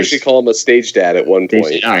 They actually call him a stage dad at one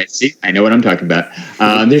point. All right, see, I know what I'm talking about.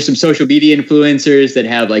 There's some social media influencers that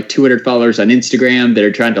have like 200 followers on Instagram that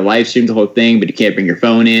are trying to live stream the whole thing, but you can't bring your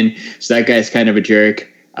phone in. So that guy's kind of a jerk.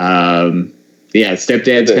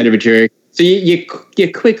 Stepdad's kind of a jerk. So you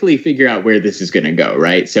quickly figure out where this is going to go,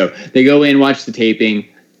 right? So they go in, watch the taping.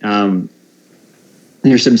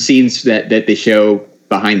 There's some scenes that they show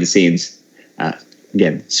behind the scenes.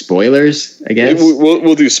 Again, spoilers, I guess.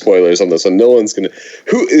 We'll do spoilers on this one. No one's gonna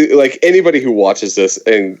anybody who watches this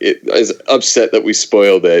and is upset that we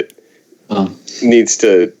spoiled it needs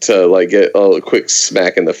to like get a quick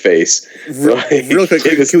smack in the face. Real quick, can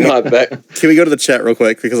we go to the chat real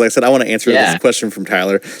quick? Because like I said, I want to answer this question from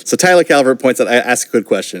Tyler. So Tyler Calvert points out, I asked a good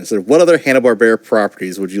question. So what other Hanna-Barbera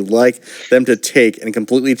properties would you like them to take and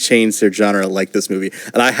completely change their genre like this movie?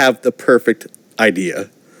 And I have the perfect idea.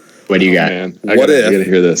 What do you got? Man. I gotta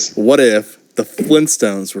hear this. What if the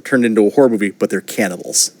Flintstones were turned into a horror movie, but they're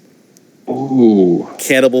cannibals? Ooh.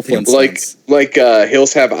 Cannibal Flintstones. Like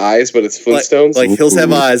Hills Have Eyes, but it's Flintstones? Like Hills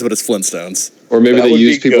Have Eyes, but it's Flintstones. Or maybe they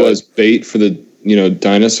use people as bait for the,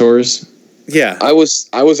 dinosaurs. Yeah. I was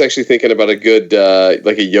actually thinking about a good,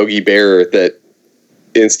 like a Yogi Bear that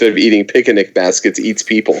instead of eating picnic baskets, eats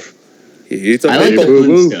people. I like the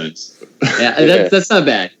Flintstones. Yeah, that's not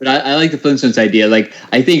bad. But I like the Flintstones idea. Like,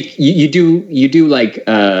 I think you do like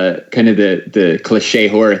kind of the cliche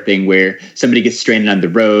horror thing where somebody gets stranded on the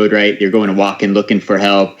road, right? They're going to walk in looking for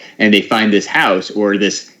help, and they find this house or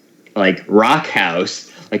this like rock house,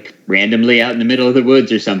 like randomly out in the middle of the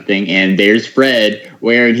woods or something. And there's Fred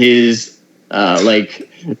wearing his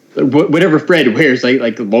whatever Fred wears,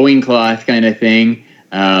 like loincloth kind of thing.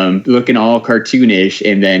 Looking all cartoonish,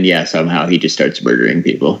 and then somehow he just starts murdering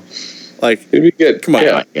people. Like, it'd be good. Come on,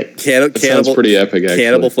 I like it. Cannibal sounds pretty epic. Actually.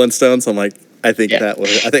 Cannibal Flintstones. I'm like, I think that would.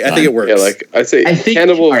 I think it works. Yeah, like I think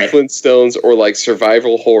Cannibal Flintstones or like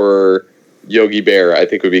survival horror Yogi Bear. I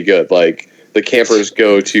think would be good. Like the campers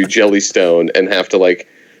go to Jellystone and have to like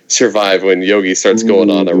survive when Yogi starts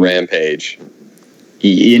going on a rampage.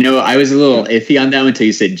 I was a little iffy on that one until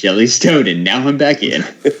you said Jellystone, and now I'm back in.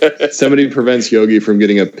 Somebody prevents Yogi from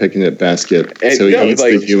getting a picnic basket, so he eats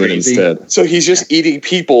the human instead. So he's just eating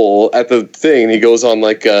people at the thing, and he goes on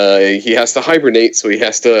like he has to hibernate, so he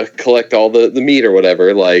has to collect all the meat or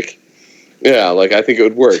whatever. Like, I think it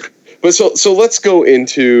would work. But so let's go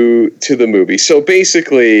into the movie. So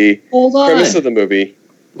basically, hold on. Premise of the movie.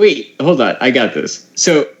 Wait, hold on. I got this.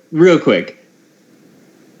 So real quick,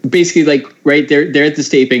 basically, like right there, they're at the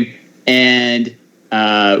taping, and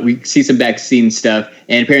we see some vaccine stuff,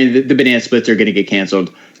 and apparently the banana splits are going to get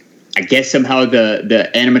canceled. I guess somehow the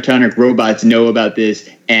animatronic robots know about this,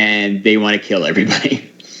 and they want to kill everybody.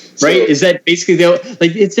 Right? Is that basically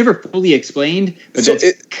it's never fully explained, but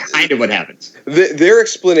that's kind of what happens. Their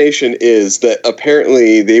explanation is that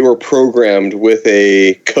apparently they were programmed with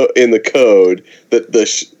in the code that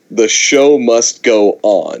the show must go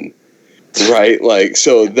on, right? Like,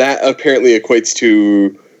 so that apparently equates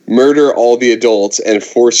to murder all the adults and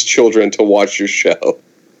force children to watch your show.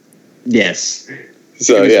 Yes.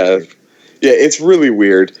 So yeah, it's really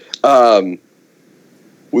weird.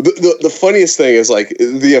 The funniest thing is like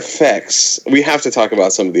the effects. We have to talk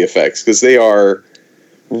about some of the effects because they are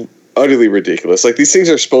utterly ridiculous. Like these things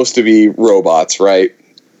are supposed to be robots, right?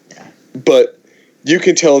 Yeah. But you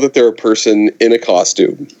can tell that they're a person in a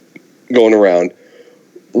costume going around.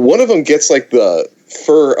 One of them gets like the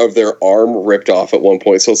fur of their arm ripped off at one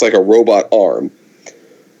point, so it's like a robot arm.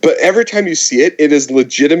 But every time you see it, it is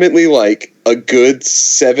legitimately like a good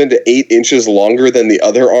 7 to 8 inches longer than the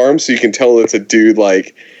other arm. So you can tell it's a dude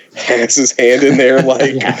like has his hand in there,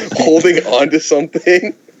 like holding onto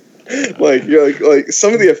something. Like you're like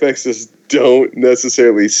some of the effects just don't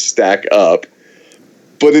necessarily stack up.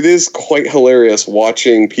 But it is quite hilarious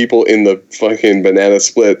watching people in the fucking banana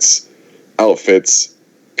splits outfits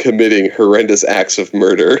committing horrendous acts of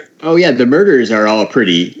murder. Oh yeah, the murders are all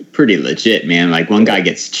pretty legit, man. Like one guy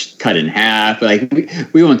gets cut in half. Like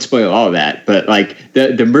we won't spoil all that, but like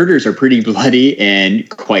the murders are pretty bloody and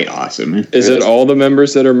quite awesome. Is it all the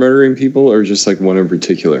members that are murdering people, or just like one in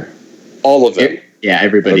particular? All of them. Yeah,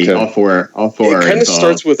 everybody. Okay. All four. It kind of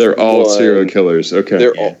starts with they're all serial killers. Okay.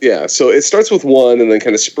 They're all, so it starts with one and then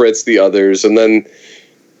kind of spreads the others, and then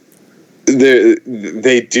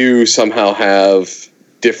they do somehow have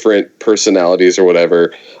different personalities or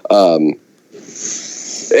whatever. And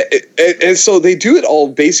so they do it all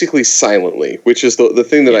basically silently, which is the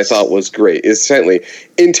thing that I thought was great, is silently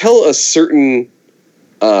until a certain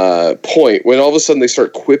point when all of a sudden they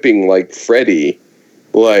start quipping like Freddy,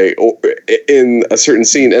 like in a certain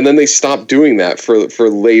scene, and then they stop doing that for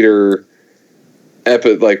later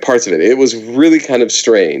parts of it. It was really kind of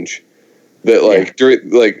strange. That during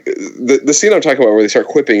the scene I'm talking about where they start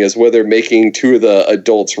quipping is where they're making two of the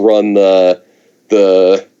adults run the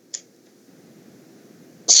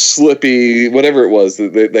slippy whatever it was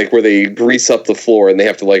where they grease up the floor and they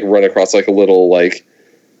have to like run across like a little like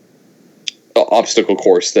obstacle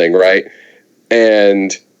course thing, right?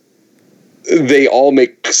 And they all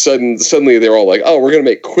make suddenly they're all like, oh, we're gonna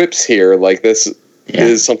make quips here, like this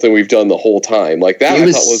is something we've done the whole time. Like that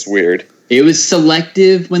I thought was weird. It was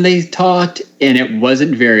selective when they talked, and it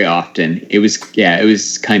wasn't very often. It was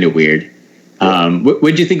kind of weird. What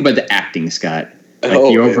did you think about the acting, Scott? Like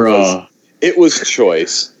the overall, it was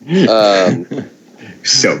choice.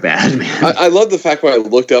 So bad, man. I love the fact when I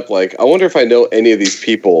looked up, like, I wonder if I know any of these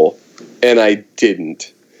people, and I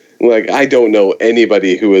didn't. Like, I don't know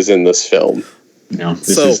anybody who was in this film. No,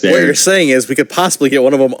 so what you're saying is we could possibly get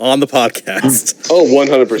one of them on the podcast. Oh,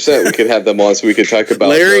 100%. We could have them on so we could talk about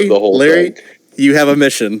the whole thing. You have a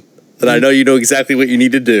mission, and I know you know exactly what you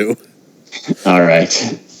need to do. All right.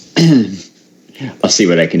 I'll see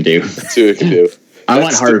what I can do. I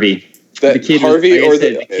want Harvey.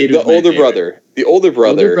 The older brother. The older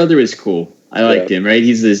brother. Older brother is cool. I liked him, right?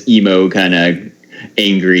 He's this emo kind of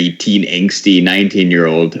angry, teen angsty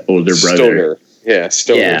 19-year-old older brother.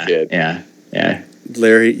 Stoner kid. Yeah.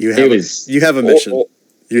 Larry, you have a mission.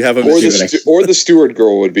 You have a mission. Or the steward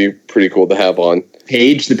girl would be pretty cool to have on.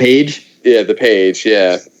 Paige, the Page? Yeah, the Page,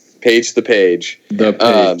 yeah. Paige the Page. The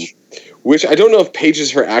Page. Which I don't know if Paige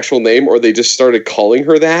is her actual name or they just started calling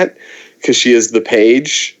her that because she is the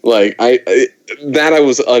Page. Like, I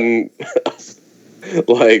was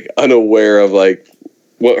unaware of, like,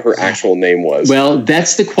 what her actual name was. Well,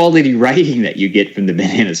 that's the quality writing that you get from the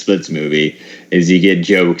Banana Splits movie, is you get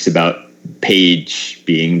jokes about Paige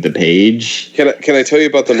being the Page. Can I tell you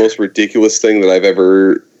about the most ridiculous thing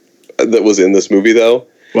that was in this movie, though?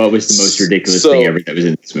 What was the most ridiculous thing ever that was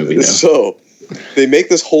in this movie, though? So, they make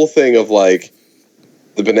this whole thing of, like,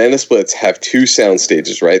 the Banana Splits have two sound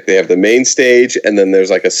stages, right? They have the main stage, and then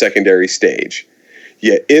there's, like, a secondary stage.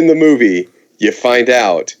 Yet, in the movie, you find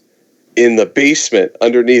out in the basement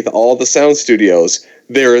underneath all the sound studios,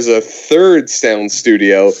 there is a third sound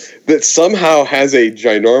studio that somehow has a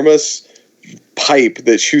ginormous pipe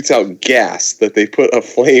that shoots out gas that they put a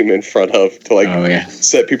flame in front of to like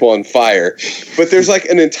set people on fire. But there's like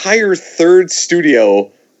an entire third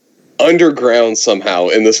studio underground somehow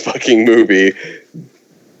in this fucking movie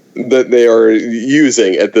that they are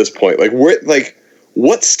using at this point. Like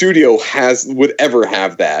what studio would ever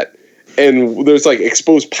have that? And there's like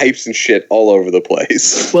exposed pipes and shit all over the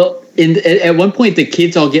place. Well, at one point the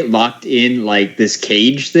kids all get locked in like this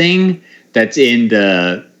cage thing that's in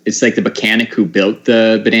it's like the mechanic who built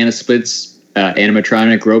the Banana Splits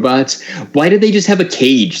animatronic robots. Why did they just have a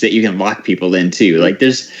cage that you can lock people into? Like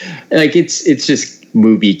there's like it's just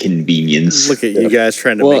movie convenience. Look at you guys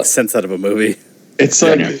trying to make sense out of a movie. It's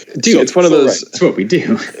like, dude, it's one of those. It's what we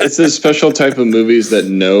do. It's this special type of movies that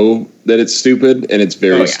know that it's stupid and it's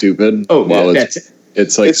very stupid.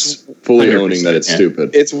 It's like fully 100%, owning that it's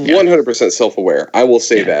stupid. It's 100% self-aware. I will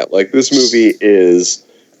say that. Like this movie is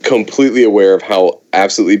completely aware of how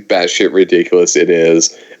absolutely batshit ridiculous it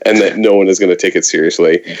is, and that no one is going to take it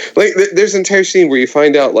seriously. Like there's an entire scene where you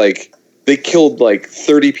find out like they killed like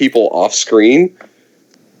 30 people off screen.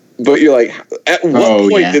 But you're like, at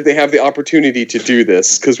what point did they have the opportunity to do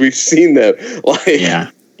this? Because we've seen them.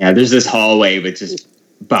 Like, there's this hallway with just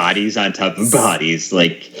bodies on top of bodies.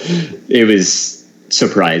 Like, it was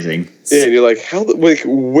surprising. Yeah, and you're like, how? Like,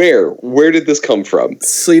 where did this come from?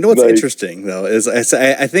 So you know what's interesting though is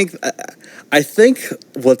I think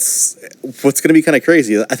what's going to be kind of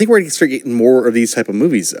crazy. I think we're going to start getting more of these type of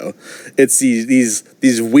movies though. It's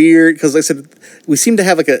these weird, because like I said, we seem to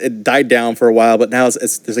have like it died down for a while, but now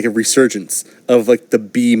there's like a resurgence of like the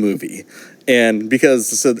B movie, and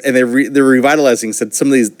they're revitalizing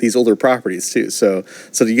some of these older properties too. So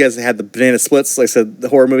you guys had the Banana Splits, like I said, the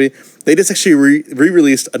horror movie. They just actually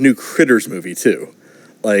re-released a new Critters movie too.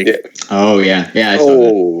 Like I saw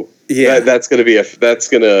that. Yeah, that's gonna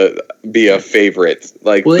be a favorite.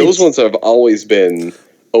 Like those ones have always been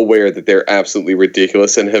aware that they're absolutely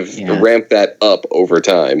ridiculous and have ramped that up over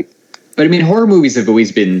time. But I mean, horror movies have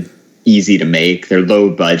always been easy to make. They're low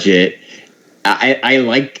budget.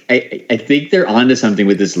 I think they're onto something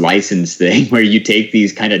with this license thing where you take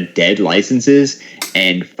these kind of dead licenses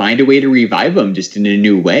and find a way to revive them just in a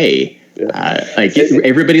new way. Yeah.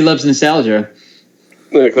 Everybody loves nostalgia.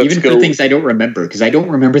 Even for things I don't remember, because I don't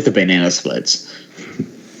remember the Banana Splits.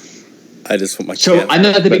 I just want my I'm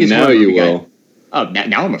not the biggest horror movie guy. Oh,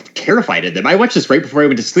 now I'm terrified of them. I watched this right before I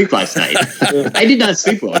went to sleep last night. I did not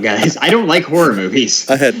sleep well, guys. I don't like horror movies.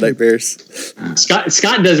 I had nightmares.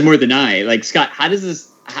 Scott does more than I. Like, Scott, how does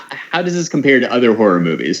this compare to other horror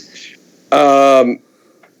movies? So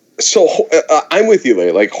I'm with you,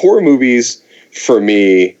 Larry. Like horror movies for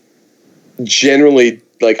me, generally.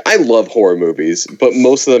 Like, I love horror movies, but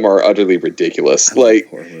most of them are utterly ridiculous. Like,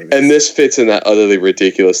 and this fits in that utterly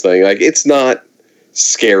ridiculous thing. Like, it's not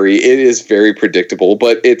scary. It is very predictable,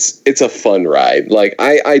 but it's a fun ride. Like,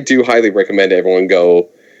 I do highly recommend everyone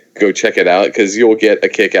go check it out, because you'll get a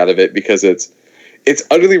kick out of it, because it's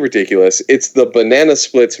utterly ridiculous. It's the Banana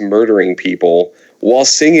Splits murdering people while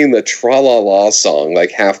singing the Tra-La-La song,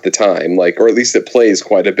 like, half the time. Like, or at least it plays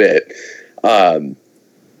quite a bit.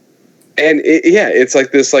 And it's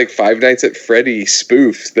like this like Five Nights at Freddy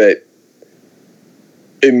spoof that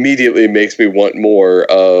immediately makes me want more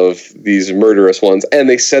of these murderous ones, and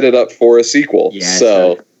they set it up for a sequel. Yeah,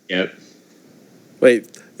 so yep.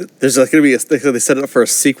 Wait, there's like going to be they set it up for a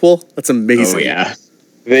sequel? That's amazing. Oh yeah,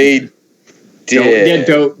 they did.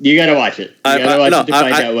 You got to watch it.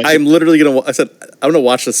 I'm literally going to. I said I'm going to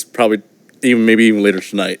watch this probably maybe even later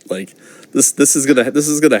tonight. Like this is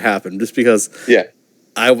gonna happen just because. Yeah.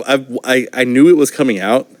 I knew it was coming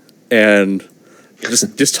out, and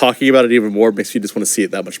just talking about it even more makes you just want to see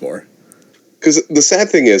it that much more. Because the sad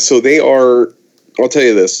thing is, so they are. I'll tell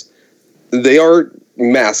you this: they are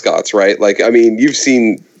mascots, right? Like, I mean, you've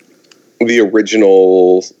seen the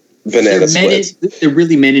original Banana Splits. They're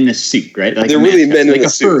really men in a suit, right? Like they're really men in a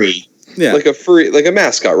suit. Furry. Yeah, like a furry, like a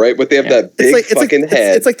mascot, right? But they have that big fucking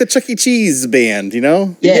head. It's like the Chuck E. Cheese band, you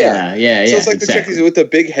know? Yeah. So it's like the Chuck E. Cheese with the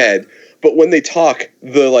big head. But when they talk,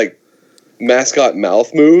 the like mascot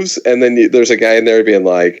mouth moves, and then there's a guy in there being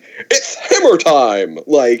like, "It's hammer time!"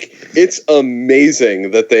 Like, it's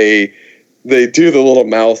amazing that they do the little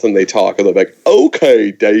mouth and they talk, and they're like,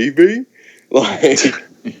 "Okay, Davey." Like,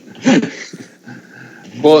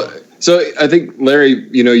 well, so I think Larry,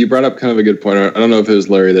 you brought up kind of a good point. I don't know if it was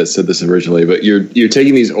Larry that said this originally, but you're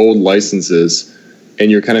taking these old licenses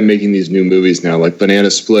and you're kind of making these new movies now, like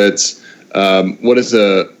Banana Splits.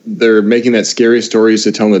 They're making that Scary Stories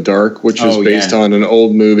to Tell in the Dark, which is based on an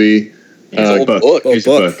old movie. Old book. Old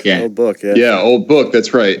book, yeah. Yeah, old book,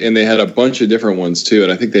 that's right. And they had a bunch of different ones too,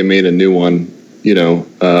 and I think they made a new one,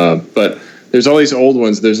 but There's all these old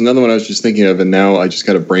ones. There's another one I was just thinking of, and now I just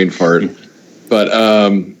got a brain fart. But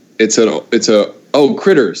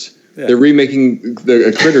Critters. Yeah. They're remaking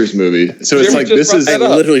a Critters movie, so it's like this is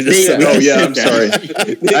literally just. Oh yeah, I'm sorry.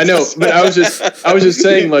 I know, but I was just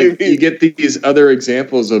saying, like, you get these other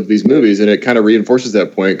examples of these movies, and it kind of reinforces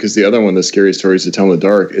that point because the other one, the Scary Stories to Tell in the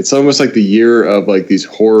Dark, it's almost like the year of like these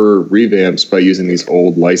horror revamps by using these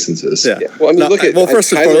old licenses. Yeah. Well, I mean,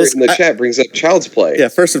 first and foremost, in the chat brings up Child's Play. Yeah,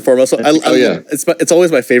 first and foremost, it's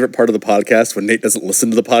always my favorite part of the podcast when Nate doesn't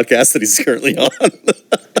listen to the podcast that he's currently on.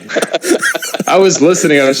 I was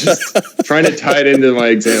listening. I was just trying to tie it into my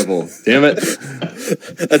example. Damn it!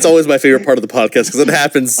 That's always my favorite part of the podcast because it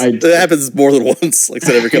happens. It happens more than once, like I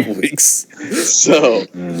said, every couple of weeks. So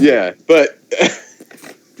yeah, but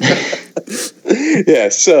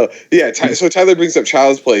so Tyler brings up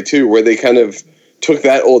Child's Play too, where they kind of took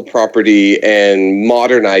that old property and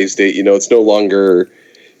modernized it. You know, it's no longer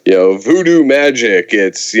voodoo magic.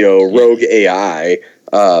 It's rogue AI.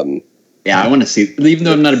 Yeah, I want to see. Even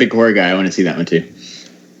though I'm not a big horror guy, I want to see that one too.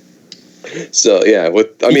 So yeah,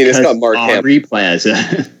 it's got Mark Hamill. Aubrey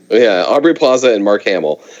Plaza. Yeah, Aubrey Plaza and Mark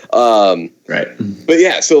Hamill. Right. But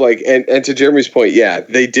yeah, so like, and to Jeremy's point, yeah,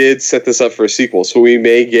 they did set this up for a sequel, so we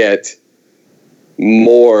may get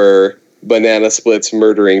more banana splits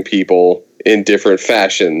murdering people in different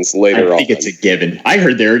fashions later on. I think it's a given. I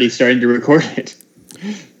heard they're already starting to record it.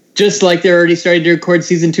 Just like they're already starting to record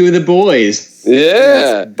season 2 of The Boys.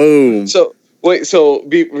 Yeah. Boom. So wait. So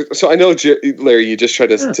I know, Larry, you just tried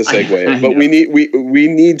to segue, but we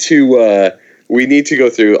need to go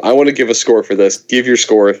through. I want to give a score for this. Give your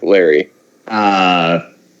score, Larry. Can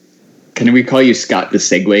we call you Scott the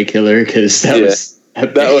Segway Killer? Because that was.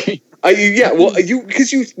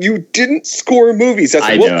 Because you didn't score movies.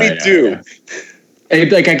 That's what we do. I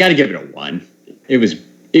got to give it a 1.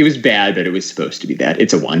 It was bad, but it was supposed to be that.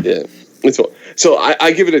 It's a 1. Yeah. So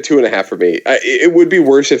I give it a 2.5 for me. It would be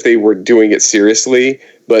worse if they were doing it seriously,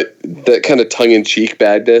 but that kind of tongue-in-cheek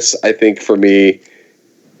badness, I think, for me,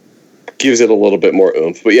 gives it a little bit more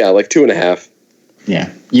oomph. But yeah, like 2.5.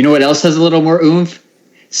 Yeah. You know what else has a little more oomph?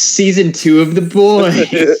 Season 2 of The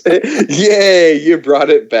Boys. Yay! You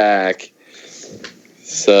brought it back.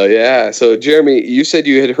 So yeah. So Jeremy, you said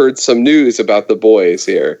you had heard some news about The Boys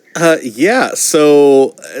here. Yeah.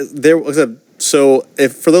 So there was a. So,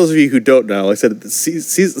 for those of you who don't know, I said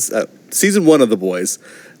season 1 of The Boys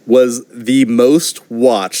was the most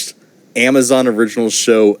watched Amazon original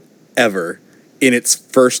show ever in its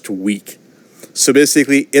first week. So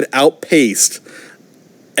basically, it outpaced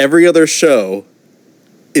every other show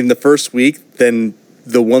in the first week than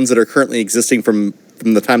the ones that are currently existing from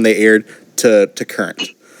the time they aired to current.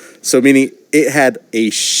 So meaning it had a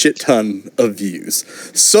shit ton of views.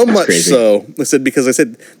 So That's much crazy. So, because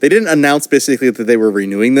they didn't announce basically that they were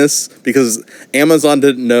renewing this because Amazon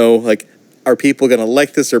didn't know, like, are people going to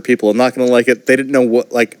like this or are people not going to like it? They didn't know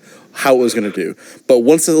how it was going to do. But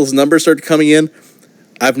once those numbers started coming in,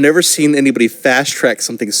 I've never seen anybody fast track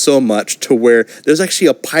something so much to where there's actually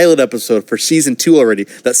a pilot episode for season 2 already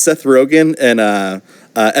that Seth Rogen and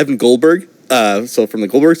Evan Goldberg, so from the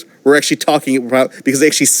Goldbergs, were actually talking about because they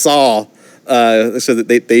actually saw. So that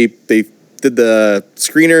they did the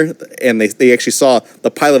screener and they actually saw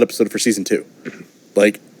the pilot episode for season 2.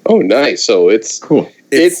 Like, oh, nice! So it's cool.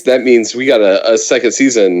 That means we got a second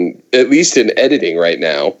season, at least in editing right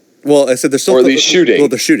now. Well, I said they're still shooting. Well,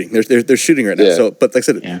 they're shooting. They're shooting right now. Yeah. So, but like I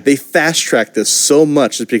said, they fast tracked this so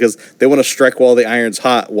much just because they want to strike while the iron's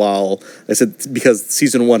hot. While I said because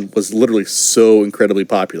season 1 was literally so incredibly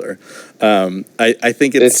popular. I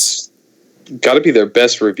think it's got to be their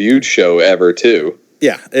best reviewed show ever too.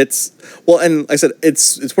 Yeah, and I said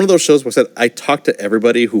it's one of those shows where I said I talk to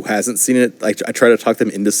everybody who hasn't seen it. I try to talk them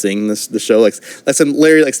into seeing the show. Like I said,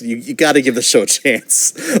 Larry, you got to give the show a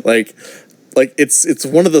chance. Like it's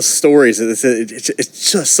one of those stories.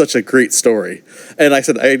 It's just such a great story, and I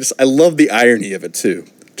said I love the irony of it too.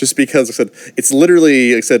 Just because I said it's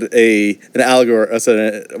literally an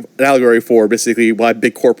allegory for basically why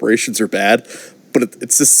big corporations are bad. But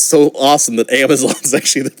it's just so awesome that Amazon's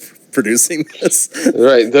actually producing this.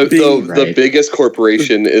 Right. The biggest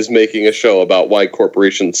corporation is making a show about why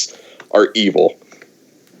corporations are evil.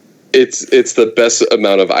 It's the best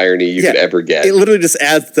amount of irony you could ever get. It literally just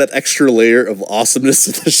adds that extra layer of awesomeness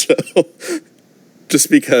to the show.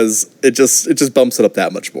 Just because it just bumps it up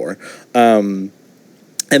that much more. And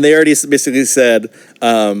they already basically said,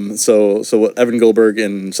 so what Evan Goldberg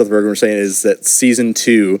and Seth Rogen were saying is that season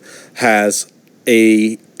 2 has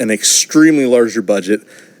an extremely larger budget.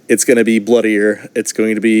 It's going to be bloodier. It's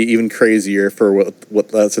going to be even crazier for what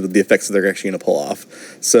the effects that they're actually going to pull off.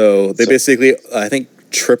 So they basically, I think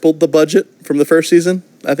tripled the budget from the first season.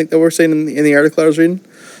 I think that we're saying in the article I was reading.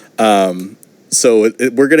 So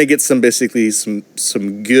we're going to get some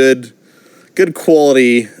good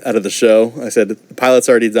quality out of the show. I said the pilot's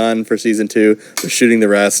already done for season 2. They're shooting the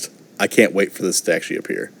rest. I can't wait for this to actually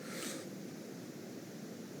appear.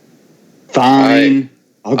 Fine.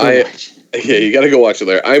 I'll go watch it. Yeah, you got to go watch it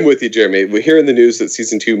there. I'm with you, Jeremy. We're hearing the news that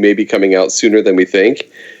season 2 may be coming out sooner than we think.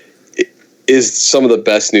 It is some of the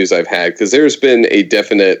best news I've had, because there's been a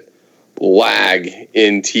definite lag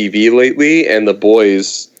in TV lately, and The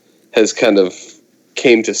Boys has kind of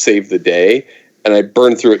came to save the day, and I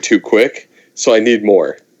burned through it too quick, so I need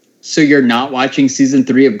more. So you're not watching season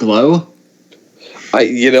 3 of Glow?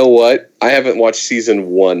 You know what? I haven't watched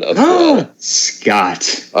season 1 of Glow.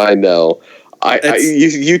 Scott. I know.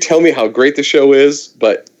 You tell me how great the show is,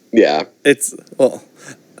 but yeah.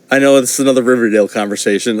 I know it's another Riverdale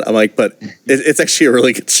conversation. I'm like, but it's actually a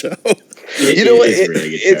really good show. You know what?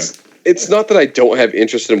 It's not that I don't have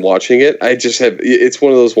interest in watching it. I just have. It's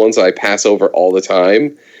one of those ones that I pass over all the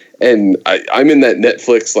time, and I'm in that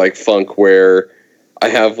Netflix like funk where I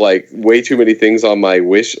have like way too many things on my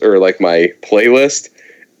wish or like my playlist,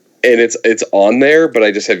 and it's on there, but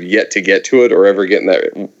I just have yet to get to it or ever get in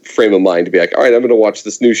that frame of mind to be like, all right, I'm going to watch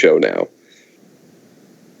this new show now.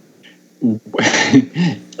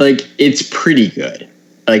 Like, it's pretty good.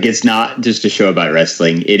 Like, it's not just a show about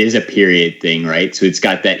wrestling. It is a period thing, right? So it's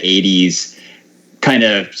got that 80s kind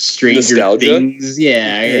of Stranger nostalgia? Things,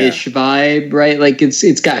 ish vibe, right? Like,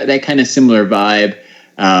 it's got that kind of similar vibe.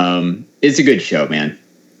 It's a good show, man.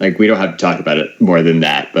 Like, we don't have to talk about it more than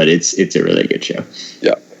that, but it's a really good show.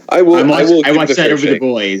 Yeah. I watched that over The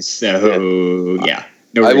Boys, so yeah.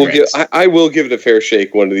 No I will give it a fair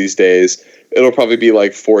shake one of these days. It'll probably be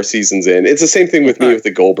like 4 seasons in. It's the same thing with me with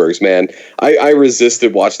the Goldbergs, man. I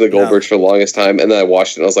resisted watching the Goldbergs for the longest time, and then I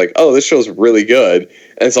watched it and I was like, oh, this show's really good.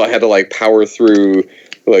 And so I had to like power through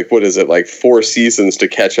like, what is it, like 4 seasons to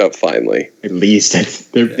catch up finally. At least I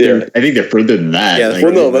think they're further than that. Yeah, like,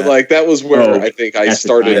 but like that was where I think I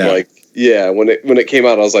started when it came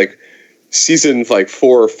out, I was like, season like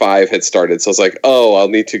 4 or 5 had started. So I was like, oh, I'll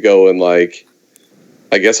need to go and like,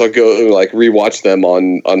 I guess I'll go and like rewatch them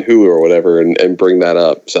on Hulu or whatever and bring that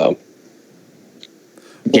up. So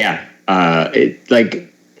yeah,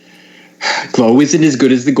 Glow isn't as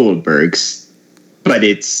good as the Goldbergs, but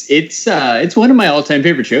it's one of my all-time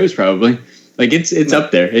favorite shows probably. Like it's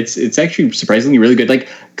up there. It's actually surprisingly really good. Like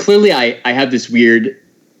clearly I have this weird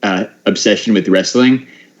obsession with wrestling.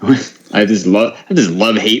 I have this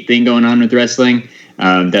love-hate thing going on with wrestling.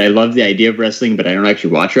 That I love the idea of wrestling, but I don't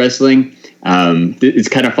actually watch wrestling. It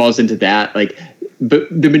kind of falls into that. Like, but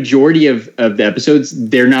the majority of the episodes,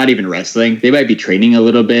 they're not even wrestling. They might be training a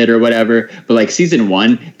little bit or whatever. But like season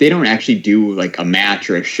 1, they don't actually do like a match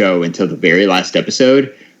or a show until the very last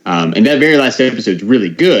episode. And that very last episode is really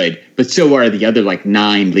good, but so are the other like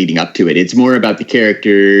 9 leading up to it. It's more about the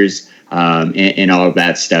characters and all of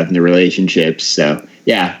that stuff and the relationships. So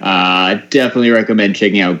yeah, definitely recommend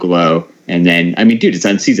checking out Glow. And then, I mean, dude, it's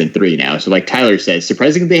on season 3 now. So like Tyler says,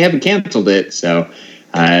 surprisingly, they haven't canceled it. So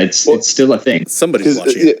it's still a thing. Somebody's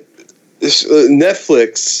watching it.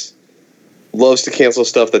 Netflix loves to cancel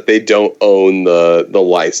stuff that they don't own the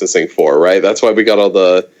licensing for, right? That's why we got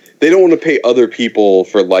they don't want to pay other people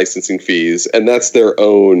for licensing fees, and that's their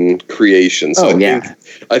own creation. So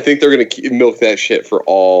I think they're going to milk that shit for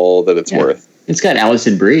all that it's worth. It's got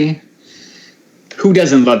Allison Brie. Who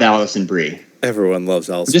doesn't love Allison Brie? Everyone loves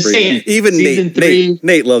Allison Just Brie. saying, Even season 3.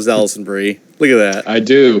 Nate loves Allison Brie. Look at that. I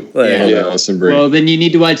do. Yeah. Allison Brie. Well, then you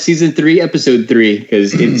need to watch season 3, episode 3,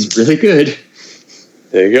 because it's really good.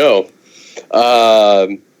 There you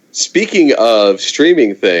go. Speaking of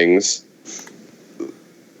streaming things,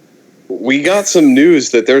 we got some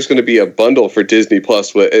news that there's going to be a bundle for Disney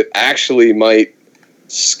Plus. It actually might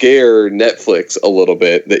scare Netflix a little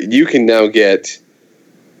bit, that you can now get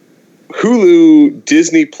Hulu,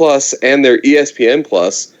 Disney Plus, and their ESPN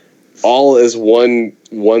Plus all as one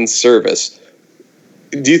service.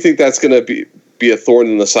 Do you think that's going to be a thorn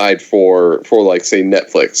in the side for like, say,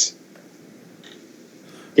 Netflix?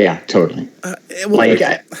 Yeah, totally.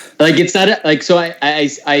 It's not so.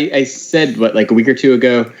 I said like a week or 2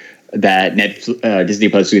 ago that Disney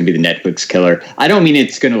Plus is going to be the Netflix killer. I don't mean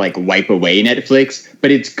it's going to like wipe away Netflix,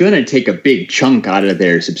 but it's going to take a big chunk out of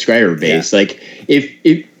their subscriber base. Yeah. Like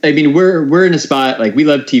we're in a spot, like we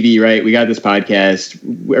love TV, right? We got this podcast.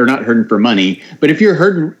 We're not hurting for money, but if you're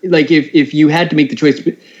hurting, like if you had to make the choice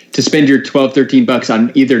to spend your $12-13 on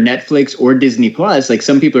either Netflix or Disney Plus, like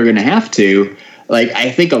some people are going to have to. Like,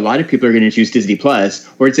 I think a lot of people are going to choose Disney Plus,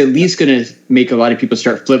 or it's at least going to make a lot of people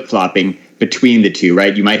start flip-flopping between the two,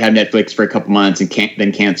 right? You might have Netflix for a couple months and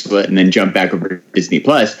then cancel it and then jump back over to Disney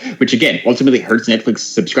Plus, which again ultimately hurts Netflix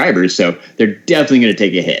subscribers. So they're definitely going to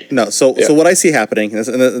take a hit. No, so what I see happening,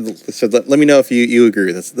 so let me know if you agree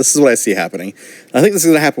with this. This is what I see happening. I think this is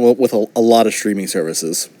going to happen with a lot of streaming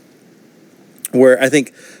services, where I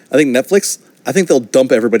think Netflix, I think they'll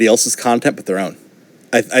dump everybody else's content but their own.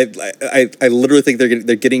 I literally think they're going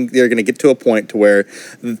to get to a point to where,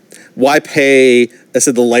 why pay, I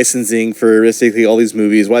said, the licensing for basically all these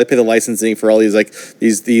movies? Why pay the licensing for all these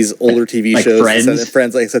these older TV like shows?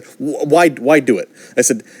 Friends? Like I said, why do it? I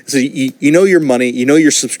said, so you know your money, you know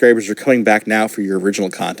your subscribers are coming back now for your original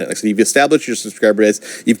content. Like I said, you've established your subscriber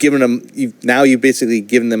base. You've basically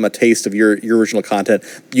given them a taste of your original content.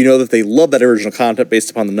 You know that they love that original content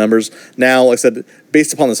based upon the numbers. Now, like I said,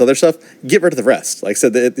 based upon this other stuff, get rid of the rest. Like I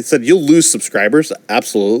said, it said you'll lose subscribers.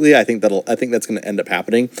 Absolutely, I think that's going to end up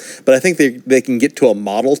happening. But I think they can get to a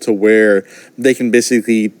model to where they can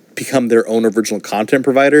basically become their own original content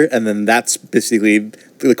provider, and then that's basically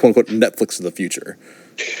the quote unquote Netflix of the future.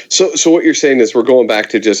 So what you're saying is we're going back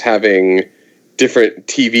to just having different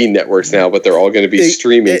TV networks now, but they're all going to be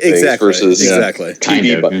streaming things versus exactly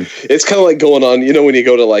TV. But it's kind of like going on, when you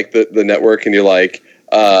go to like the network and you're like,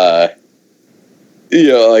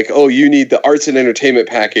 oh, you need the arts and entertainment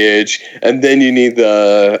package, and then you need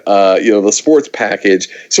the the sports package.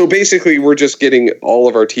 So basically, we're just getting all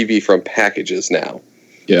of our TV from packages now.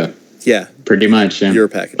 Yeah, pretty much. Yeah. Your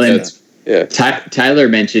package. Tyler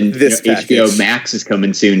mentioned HBO Max is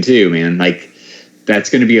coming soon too, man. Like, that's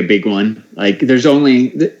going to be a big one. Like, there's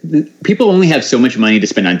people only have so much money to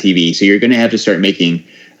spend on TV, so you're going to have to start making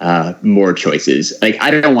more choices. Like,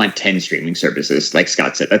 I don't want 10 streaming services, like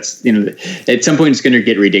Scott said. That's, at some point it's going to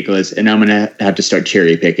get ridiculous, and I'm going to have to start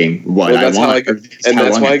cherry picking what I want.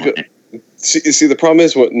 See, the problem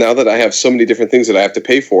is now that I have so many different things that I have to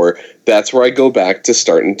pay for, that's where I go back to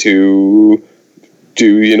starting to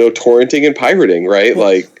do, torrenting and pirating, right? Well,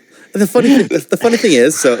 like, the funny thing is, the funny thing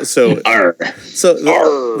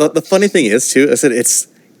is too, I said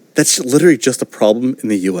that's literally just a problem in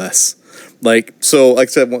the U.S. Like, so, like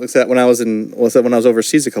I said, when I was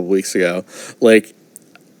overseas a couple weeks ago, like,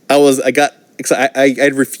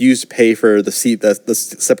 I'd refused to pay for the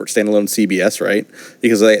separate standalone CBS, right?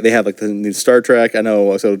 Because they have like the new Star Trek. I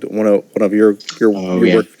know. So one of your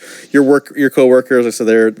coworkers. So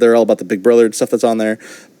they're all about the Big Brother stuff that's on there.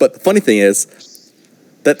 But the funny thing is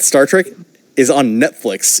that Star Trek is on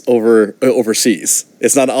Netflix overseas.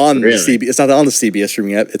 It's not on It's not on the CBS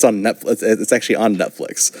streaming app. It's on Netflix. It's actually on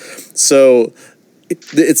Netflix. So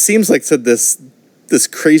it seems like this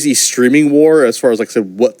crazy streaming war, as far as like I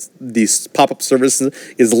said, what these pop-up services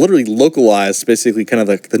is literally localized, basically kind of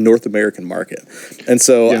like the North American market. And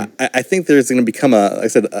so I think there's going to become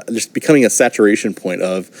just becoming a saturation point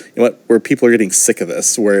of, where people are getting sick of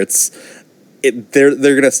this, where they're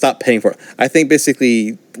going to stop paying for it. I think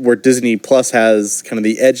basically where Disney Plus has kind of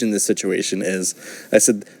the edge in this situation is, I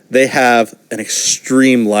said, they have an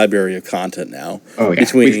extreme library of content now. Oh, yeah.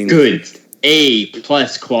 With good A+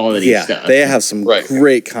 quality stuff. They have some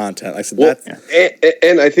great content. I said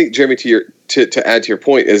and I think, Jeremy, to add to your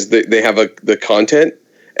point, is that they have the content,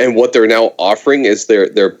 and what they're now offering is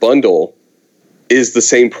their bundle is the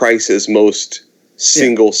same price as most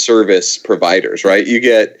single service providers, right?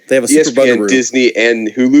 They have a ESPN, Disney, and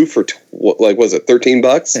Hulu for was it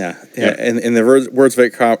 $13? Yeah. And the words of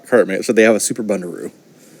Eric Cartman, so they have a super bundaroo.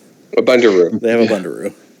 A bundaroo. They have a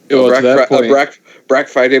bundaroo. A Black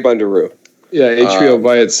Friday bundaroo. Yeah, HBO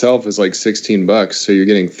by itself is like $16, so you're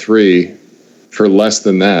getting 3 for less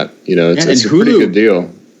than that. It's a pretty good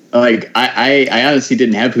deal. Like, I honestly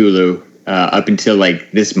didn't have Hulu up until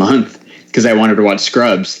like this month because I wanted to watch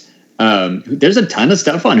Scrubs. There's a ton of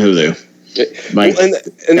stuff on Hulu.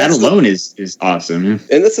 And that alone is awesome. And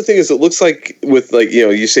that's the thing, is it looks like with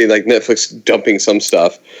you say like Netflix dumping some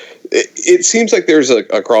stuff. It seems like there's a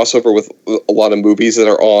crossover with a lot of movies that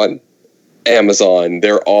are on Amazon,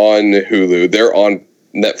 they're on Hulu, they're on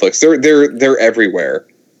Netflix, they're everywhere.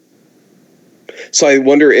 So I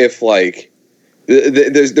wonder if like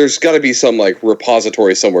there's got to be some like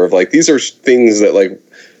repository somewhere of like, these are things that like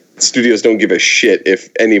studios don't give a shit if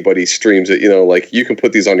anybody streams it. Like, you can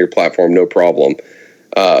put these on your platform, no problem.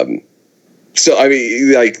 So I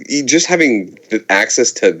mean, like, just having the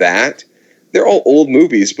access to that, they're all old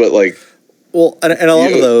movies, but like. Well, and a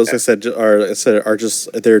lot of those, like I said, are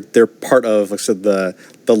just they're part of, like I said, the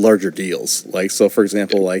larger deals. Like, so for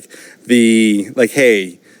example,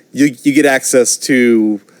 hey, you get access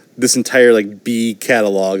to this entire like B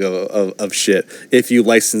catalog of shit if you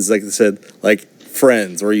license, like I said, like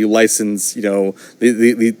Friends, or you license,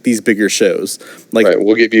 these bigger shows. Like, right,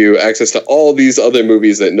 we'll give you access to all these other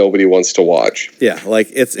movies that nobody wants to watch. Yeah, like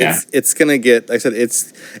it's gonna get. I said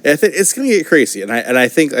it's gonna get crazy, and I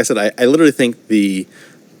think I literally think the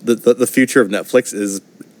future of Netflix is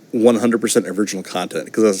 100% original content,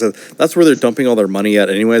 because that's where they're dumping all their money at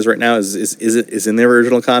anyways right now is in their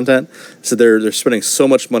original content. So they're spending so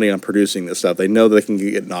much money on producing this stuff. They know they can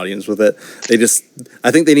get an audience with it.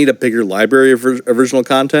 I think they need a bigger library of original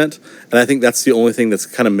content, and I think that's the only thing that's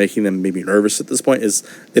kind of making them maybe nervous at this point, is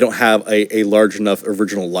they don't have a large enough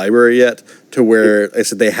original library yet to where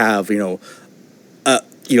they have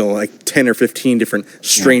like 10 or 15 different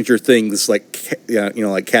Stranger Things like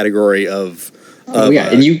category of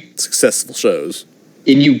and successful shows.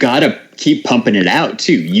 And you gotta keep pumping it out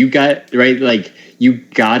too. You gotta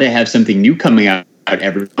have something new coming out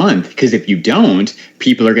every month, because if you don't,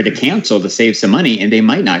 people are going to cancel to save some money, and they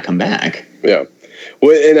might not come back. Yeah,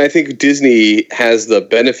 well, and I think Disney has the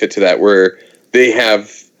benefit to that, where they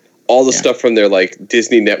have all the stuff from their like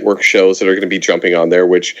Disney Network shows that are going to be jumping on there,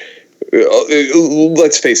 which.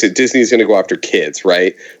 Let's face it, Disney's going to go after kids,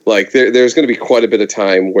 right? Like there's going to be quite a bit of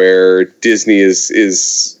time where Disney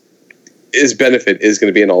is benefit is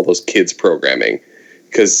going to be in all those kids programming,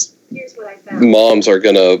 because moms are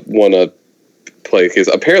going to want to play. Because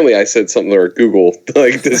apparently I said something, or Google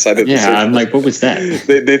like decided. Yeah, I'm like, what was that?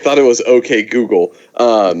 They thought it was okay Google.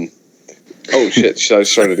 Oh shit! Should I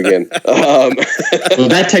start it again? Well,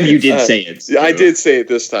 that time you did say it. So. I did say it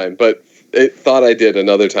this time, but. It thought I did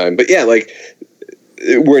another time. But yeah, like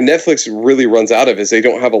where Netflix really runs out of is they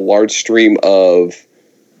don't have a large stream of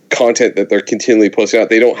content that they're continually posting out.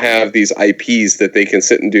 They don't have these IPs that they can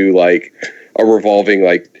sit and do like a revolving,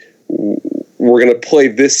 like we're going to play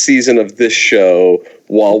this season of this show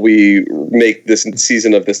while we make this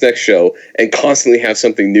season of this next show, and constantly have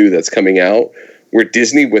something new that's coming out. Where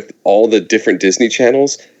Disney, with all the different Disney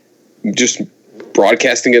channels, just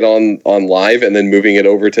broadcasting it on live and then moving it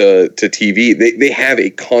over to TV. They have a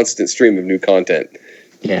constant stream of new content.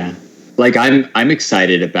 Yeah. Like I'm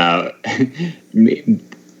excited about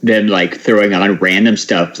them like throwing on random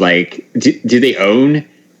stuff. Like do they own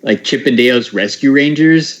like Chip and Dale's Rescue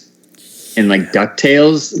Rangers and like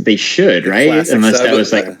DuckTales? They should, right? Unless that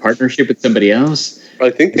was like a partnership with somebody else. I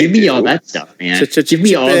think give me all that stuff, man. Give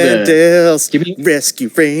me all the give me Rescue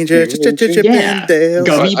Ranger, Chip and Dale.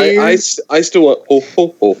 Gummy bears. I still want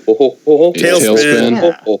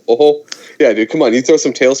Tailspin. Yeah, dude, come on, you throw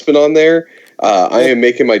some Tailspin on there. I am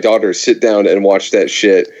making my daughter sit down and watch that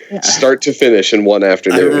shit start to finish in one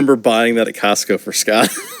afternoon. I remember buying that at Costco for Scott.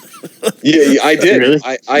 Yeah, I did. Really?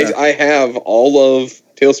 I have all of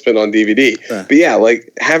Tailspin on DVD. But yeah,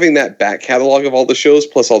 like having that back catalog of all the shows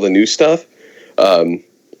plus all the new stuff. I'm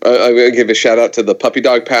gonna give a shout out to the Puppy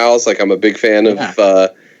Dog Pals. Like I'm a big fan of Harlan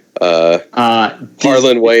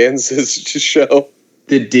Wayans' show.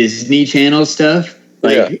 The Disney Channel stuff.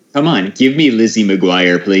 Like, come on, give me Lizzie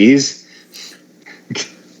McGuire, please.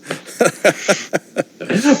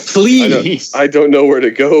 Please. I don't know where to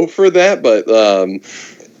go for that, but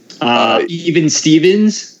Even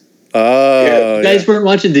Stevens. Oh, you guys weren't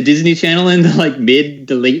watching the Disney Channel in the like mid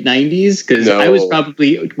to late 90s? Because I was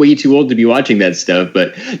probably way too old to be watching that stuff.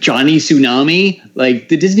 But Johnny Tsunami, like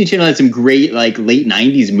the Disney Channel had some great like late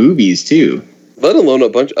 90s movies too. Let alone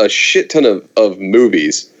a shit ton of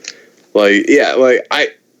movies. Like I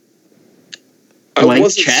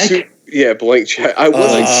wasn't Check. Blank Check. I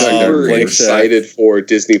wasn't super excited for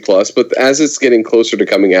Disney Plus, but as it's getting closer to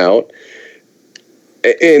coming out.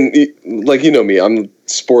 And like, you know me, I'm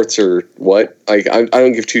sports or what? Like I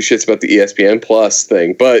don't give two shits about the ESPN Plus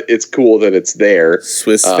thing, but it's cool that it's there.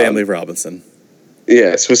 Swiss Family Robinson.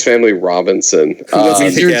 Yeah, Swiss Family Robinson.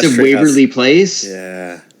 Wizards of Waverly Place.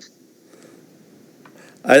 Yeah.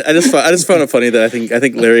 I just found it funny that I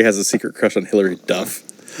think Larry has a secret crush on Hillary Duff.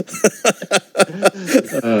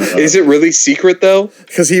 Is it really secret though?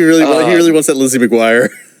 Because he really wants that Lizzie McGuire.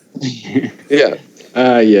 Yeah.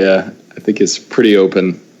 Yeah. I think it's pretty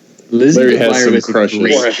open. Larry has some crushes.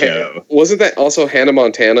 Wasn't that also Hannah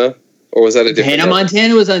Montana? Or was that a different Hannah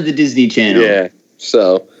Montana was on the Disney Channel. Yeah.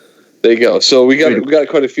 So there you go. So we got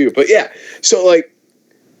quite a few. But yeah. So like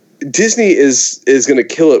Disney is going to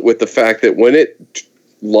kill it with the fact that when it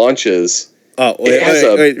launches, it has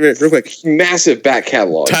a real quick, massive back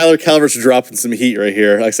catalog. Tyler Calvert's dropping some heat right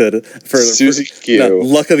here. Like I said, for Susie Q.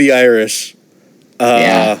 Luck of the Irish.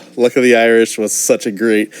 Luck of the Irish was such a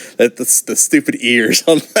great. The stupid ears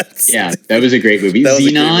on that. Yeah, that was a great movie.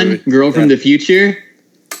 Xenon, Girl from the Future.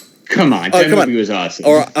 Come on, that movie was awesome.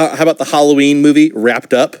 Or how about the Halloween movie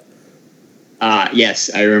Wrapped Up? Yes,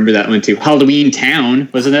 I remember that one too. Halloween Town,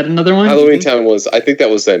 wasn't that another one? Halloween Town I think that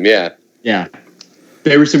was them, yeah. Yeah.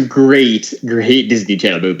 There were some great Disney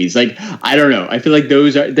Channel movies. Like, I don't know. I feel like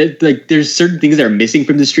there's certain things that are missing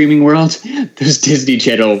from the streaming world. Those Disney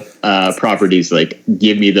Channel properties, like,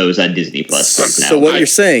 give me those on Disney Plus. So what you're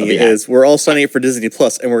saying is we're all signing up for Disney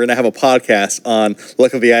Plus, and we're going to have a podcast on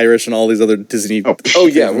Luck of the Irish and all these other Disney. Oh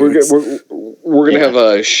yeah, we're going to have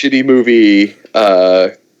a shitty movie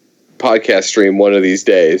podcast stream one of these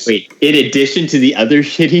days. Wait, in addition to the other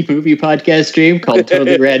shitty movie podcast stream called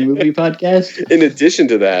Totally Rad Movie Podcast? In addition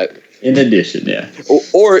to that. In addition, yeah.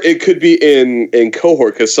 Or it could be in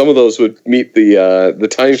cohort, because some of those would meet the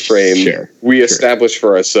time frame we established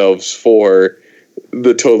for ourselves for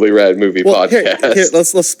the Totally Rad Movie Podcast. Here,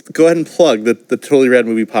 let's go ahead and plug the Totally Rad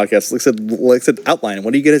Movie Podcast. Like I said, outline.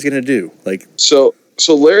 What are you guys going to do? So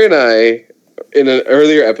Larry and I, in an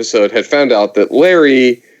earlier episode, had found out that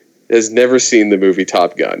Larry has never seen the movie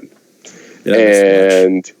Top Gun. Yeah,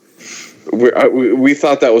 and we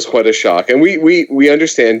thought that was quite a shock. And we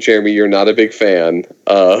understand, Jeremy, you're not a big fan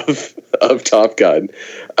of Top Gun.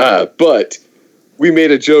 But we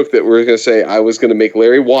made a joke that we were going to say I was going to make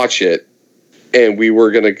Larry watch it, and we were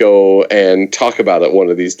going to go and talk about it one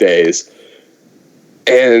of these days.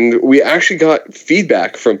 And we actually got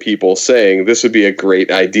feedback from people saying this would be a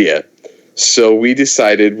great idea. So we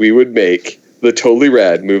decided we would make the Totally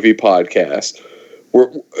Rad Movie Podcast.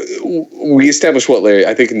 We established what, Larry?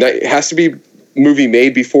 I think it has to be movie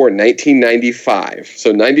made before 1995.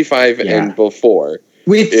 So 95 and before.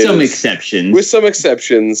 With some exceptions. With some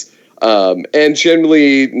exceptions. And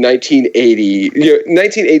generally 1980 to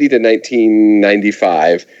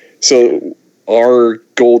 1995. So our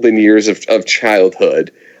golden years of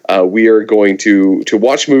childhood. We are going to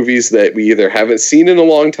watch movies that we either haven't seen in a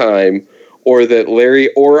long time or that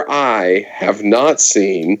Larry or I have not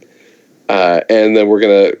seen, and then we're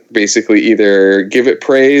going to basically either give it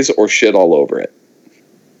praise or shit all over it.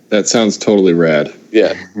 That sounds totally rad.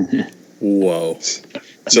 Yeah. Whoa.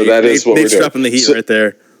 So that is what we're doing. Dropping the heat right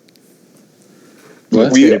there. Well,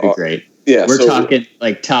 that's going to be great. Yeah, we're talking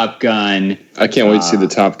like Top Gun. I can't wait to see the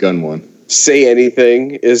Top Gun one. Say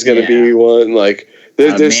Anything is going to be one. Like,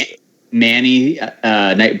 there's... Manny,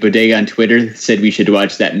 Night Bodega on Twitter said we should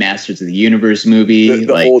watch that Masters of the Universe movie.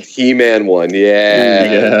 The old He-Man one,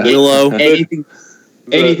 yeah. Willow.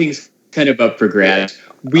 Anything's kind of up for grabs.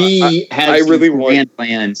 We have grand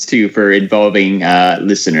plans, too, for involving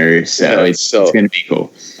listeners, so it's going to be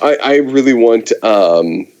cool. I really want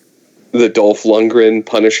the Dolph Lundgren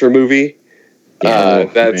Punisher movie.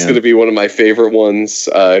 That's going to be one of my favorite ones,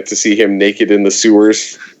 to see him naked in the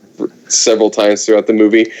sewers several times throughout the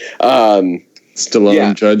movie.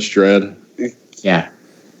 Stallone, Judge Dredd. Yeah.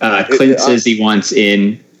 Clint says he wants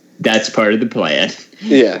in. That's part of the plan.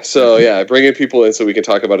 Yeah, so bringing people in so we can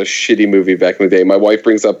talk about a shitty movie back in the day. My wife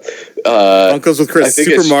brings up Uncles with Chris,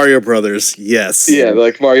 Super Mario Brothers. Yes. Yeah,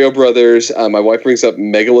 like Mario Brothers. My wife brings up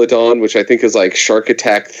Megalodon, which I think is like Shark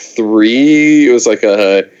Attack 3. It was like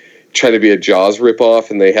trying to be a Jaws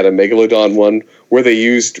ripoff, and they had a Megalodon one where they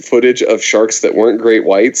used footage of sharks that weren't great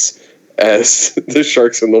whites as the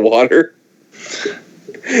sharks in the water.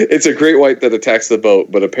 It's a great white that attacks the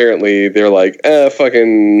boat, but apparently they're like,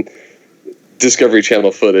 fucking Discovery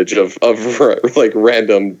Channel footage of like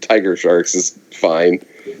random tiger sharks is fine.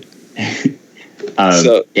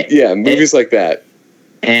 Movies like that.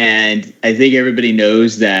 And I think everybody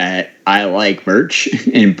knows that I like merch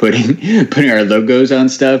and putting our logos on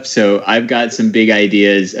stuff. So I've got some big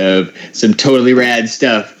ideas of some totally rad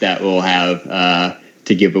stuff that we'll have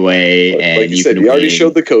to give away. Like you said, you already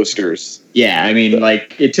showed the coasters. Yeah, I mean,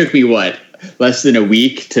 like it took me less than a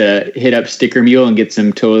week to hit up Sticker Mule and get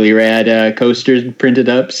some totally rad coasters printed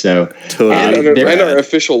up. So and our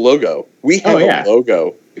official logo. We have a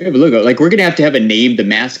logo. We have a logo. Like, we're going to have a name the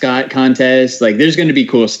mascot contest. Like, there's going to be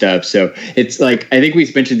cool stuff. So it's like, I think we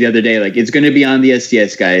mentioned the other day, like, it's going to be on the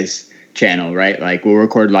STS Guys channel, right? Like, we'll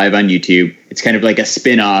record live on YouTube. It's kind of like a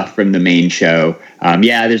spin-off from the main show.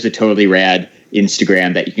 There's a Totally Rad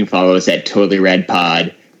Instagram that you can follow us at Totally Rad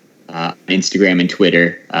Pod, Instagram and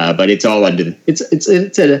Twitter. But it's all under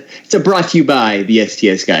it's a brought to you by the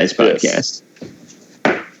STS Guys Podcast.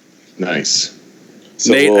 Yes. Nice.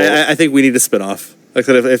 So Nate, I think we need a spin-off. Like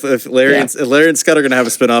I said, if Larry and Scott are going to have a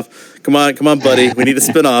spinoff, come on, buddy. We need a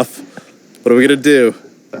spinoff. What are we going to do?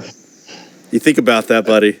 You think about that,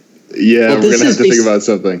 buddy. Yeah, we're going to have to think about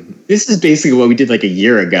something. This is basically what we did like a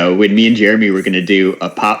year ago when me and Jeremy were going to do a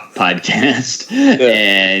pop podcast.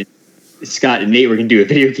 And Scott and Nate were going to do a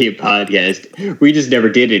video game podcast. We just never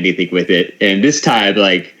did anything with it. And this time,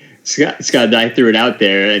 like, Scott and I threw it out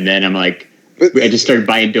there, and then I'm like, I just started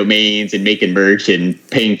buying domains and making merch and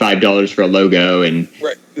paying $5 for a logo, and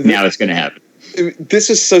now it's going to happen. This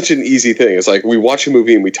is such an easy thing. It's like we watch a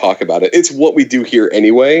movie and we talk about it. It's what we do here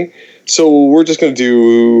anyway. So we're just going to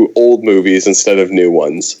do old movies instead of new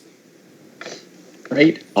ones.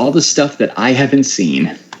 Right? All the stuff that I haven't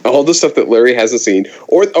seen. All the stuff that Larry hasn't seen.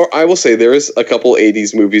 Or I will say there is a couple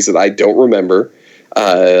 80s movies that I don't remember.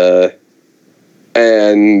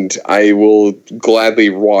 And I will gladly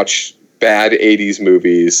watch bad 80s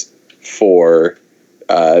movies for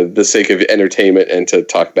the sake of entertainment and to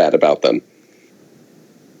talk bad about them.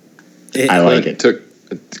 I like it.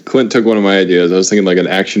 Clint took one of my ideas. I was thinking like an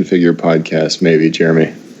action figure podcast, maybe,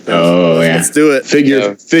 Jeremy. Oh, yeah. Let's do it.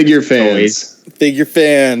 Figure fans. Always. Figure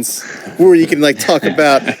fans. Where you can like talk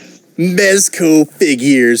about Mezco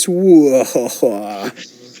figures. Whoa.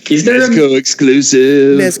 Is there Mezco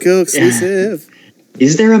exclusive. Mezco exclusive. Yeah.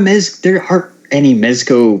 Is there there aren't any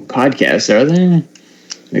Mezco podcasts, are there?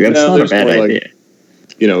 Like, that's not a bad idea.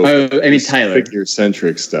 Tyler.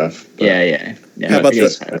 Figure-centric stuff. Yeah. How about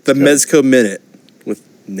the Mezco Minute with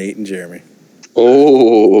Nate and Jeremy?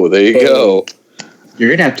 Oh, there you go. You're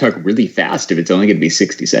going to have to talk really fast if it's only going to be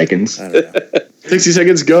 60 seconds. I don't know. 60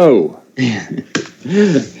 seconds, go.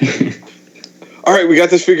 All right, we got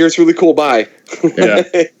this figure. It's really cool. Bye. Yeah.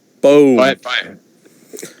 Boom. Bye.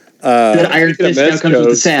 That Iron Fist now comes with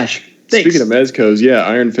the sash. Thanks. Speaking of Mezcos, yeah,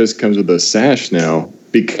 Iron Fist comes with a sash now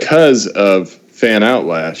because of Fan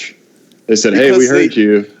Outlash. They said, hey, we heard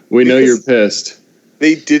you. We know you're pissed.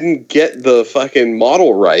 They didn't get the fucking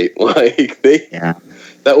model right. Yeah.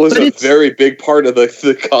 That was a very big part of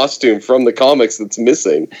the costume from the comics that's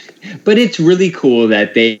missing. But it's really cool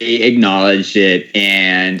that they acknowledged it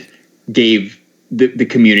and gave the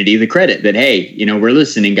community the credit that, hey, we're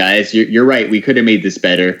listening, guys. You're right. We could have made this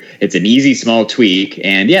better. It's an easy, small tweak.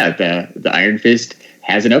 And yeah, the Iron Fist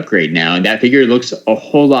has an upgrade now. And that figure looks a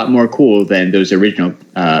whole lot more cool than those original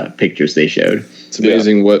pictures they showed. It's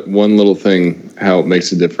amazing what one little thing, how it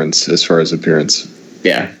makes a difference as far as appearance.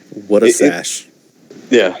 Yeah. What a sash.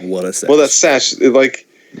 Yeah. What a sash. Well, that sash,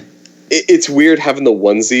 it's weird having the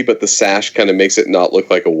onesie, but the sash kind of makes it not look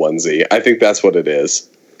like a onesie. I think that's what it is.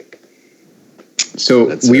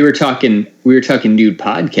 So we were talking nude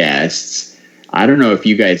podcasts. I don't know if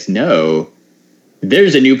you guys know,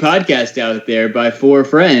 there's a new podcast out there by 4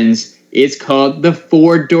 friends. It's called The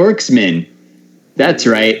 4 Dorksmen. That's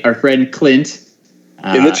right. Our friend Clint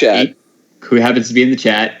in the chat, who happens to be in the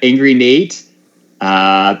chat, Angry Nate,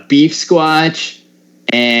 Beef Squatch,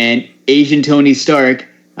 and Asian Tony Stark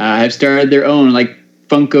have started their own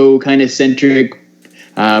Funko kind of centric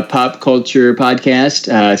pop culture podcast.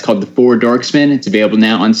 It's called The 4 Dorksmen. It's available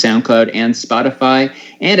now on SoundCloud and Spotify,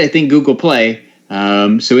 and I think Google Play.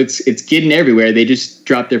 So it's getting everywhere. They just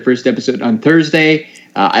dropped their first episode on Thursday.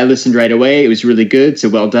 I listened right away. It was really good. So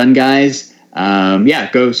well done, guys.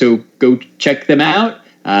 Go check them out.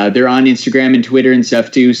 They're on Instagram and Twitter and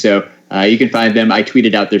stuff too. So you can find them. I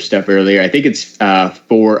tweeted out their stuff earlier. I think it's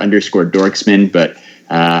 4_Dorksmen, but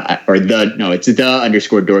it's the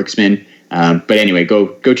 _Dorksmen. But anyway,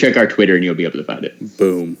 go check our Twitter and you'll be able to find it.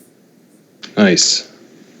 Boom. Nice.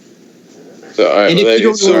 So, all right, I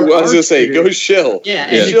was going to say, go chill. Yeah,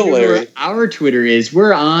 and chill, Larry. Our Twitter is,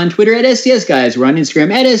 we're on Twitter at STS Guys. We're on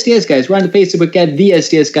Instagram at STS Guys. We're on the Facebook at The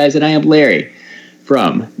STS Guys. And I am Larry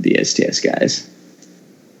from The STS Guys.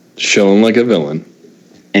 Chilling like a villain.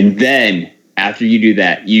 And then, after you do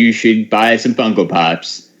that, you should buy some Funko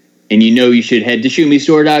Pops. And you should head to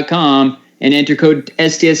ShoeMeStore.com and enter code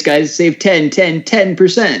STS Guys to save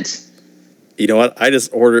 10%. You know what? I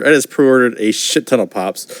just pre-ordered a shit ton of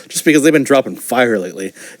pops just because they've been dropping fire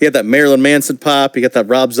lately. You got that Marilyn Manson pop, you got that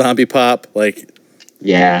Rob Zombie pop, the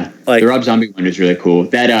Rob Zombie one is really cool.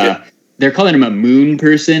 That they're calling him a moon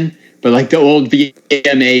person, but the old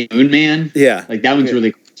VMA Moon Man. Yeah, that one's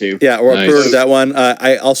really cool too. Yeah, or I pre-ordered that one.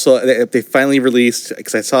 I also they finally released,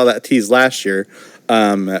 because I saw that tease last year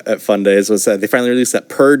at Fun Days, was that they finally released that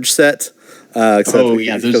Purge set. Those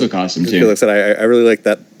look awesome too. Like I said, I really like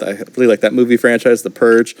that. I really like that movie franchise, The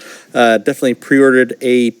Purge. Definitely pre-ordered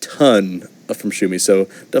a ton from Shumi, so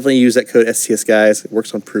definitely use that code STS Guys. It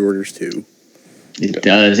works on pre-orders too. It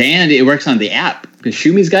does, and it works on the app because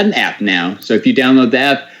Shumi's got an app now. So if you download the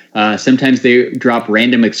app, sometimes they drop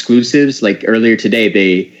random exclusives. Like earlier today,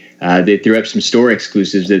 they threw up some store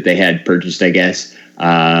exclusives that they had purchased, I guess.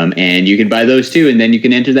 And you can buy those too, and then you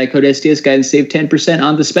can enter that code STS Guide and save 10%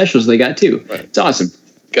 on the specials they got too. Right. It's awesome.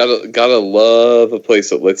 Gotta love a place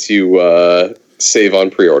that lets you save on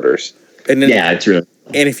pre-orders. And then, it's really.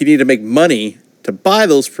 And if you need to make money to buy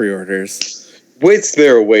those pre-orders, Is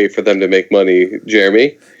there a way for them to make money,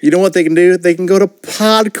 Jeremy? You know what they can do? They can go to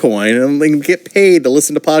Podcoin and they can get paid to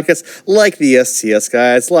listen to podcasts like the STS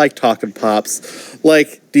Guys, like Talkin' Pops,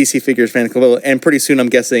 like DC Figures Fan Club, and pretty soon I'm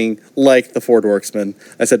guessing like the Ford Worksman.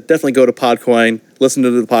 I said definitely go to Podcoin, listen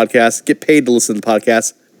to the podcast, get paid to listen to the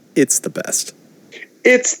podcast. It's the best.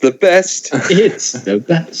 It's the best. It's the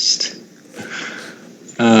best.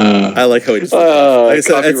 I like how he just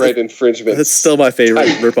copyright infringement. That's still my favorite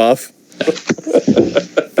ripoff.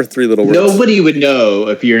 For three little words. Nobody would know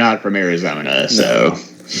if you're not from Arizona, so.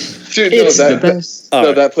 Dude, it's the best.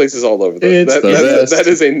 That place is all over. That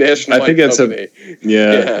is a national. I think it's company.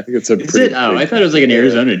 I think it's a. Is it? Oh, I thought it was like an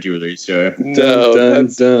Arizona jewelry store. No,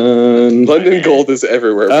 London Gold is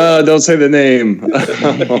everywhere. Don't say the name.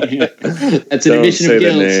 That's an addition of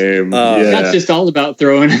guilt. That's just all about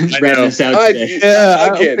throwing us out today.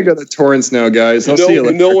 I'm gonna go to Torrance now, guys. I'll see you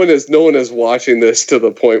later. No one is watching this to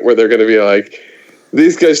the point where they're going to be like,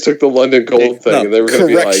 these guys took the London Gold thing, and they were going to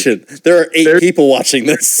be like, there are 8 people watching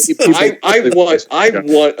this. I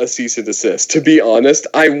want a cease and desist. To be honest,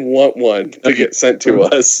 I want one to get sent to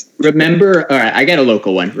us. Remember, all right, I got a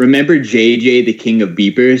local one. Remember JJ, the king of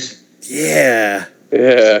beepers? Yeah.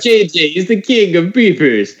 JJ is the king of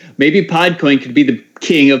beepers. Maybe Podcoin could be the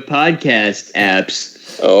king of podcast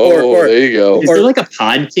apps. Oh, there you go. Is there like a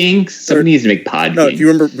Pod King? Someone needs to make Pod King. No, do you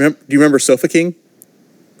remember Sofa King?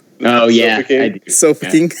 Oh, yeah. Sofa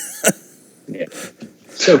King? Yeah.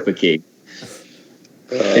 Sofa King.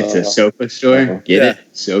 It's a sofa store. Get it?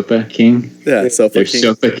 Sofa King. Yeah, Sofa King.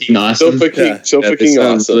 Sofa King awesome. Sofa King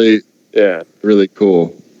awesome. Really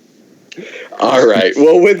cool. All right.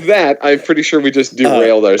 Well, with that, I'm pretty sure we just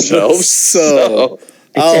derailed ourselves. So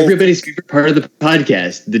it's everybody's favorite part of the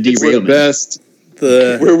podcast, the derailment. It's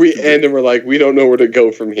the best. Where we end and we're like, we don't know where to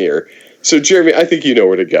go from here. So, Jeremy, I think you know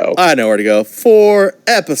where to go. I know where to go. For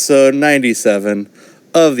episode 97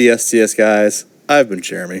 of the STS Guys, I've been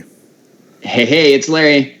Jeremy. Hey, it's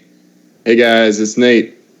Larry. Hey, guys, it's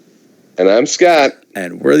Nate. And I'm Scott.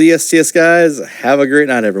 And we're the STS Guys. Have a great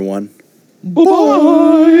night, everyone.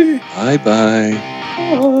 Bye. Bye-bye.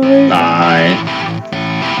 Bye.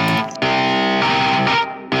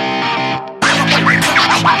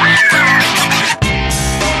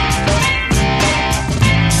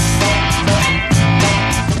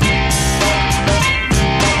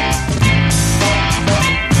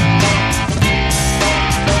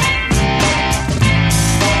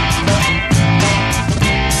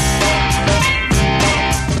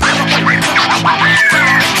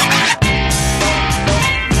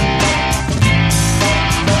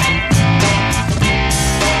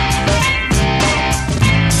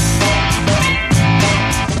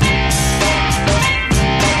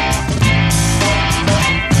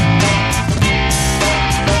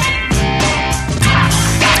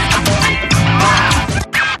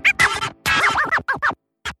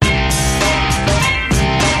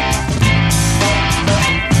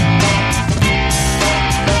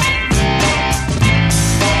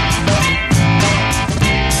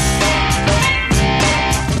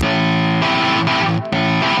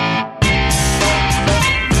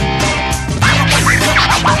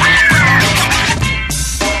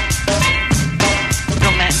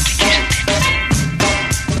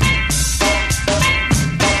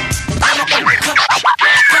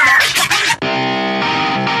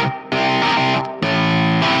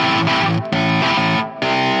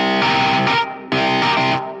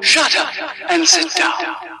 Shut up and sit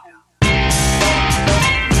down.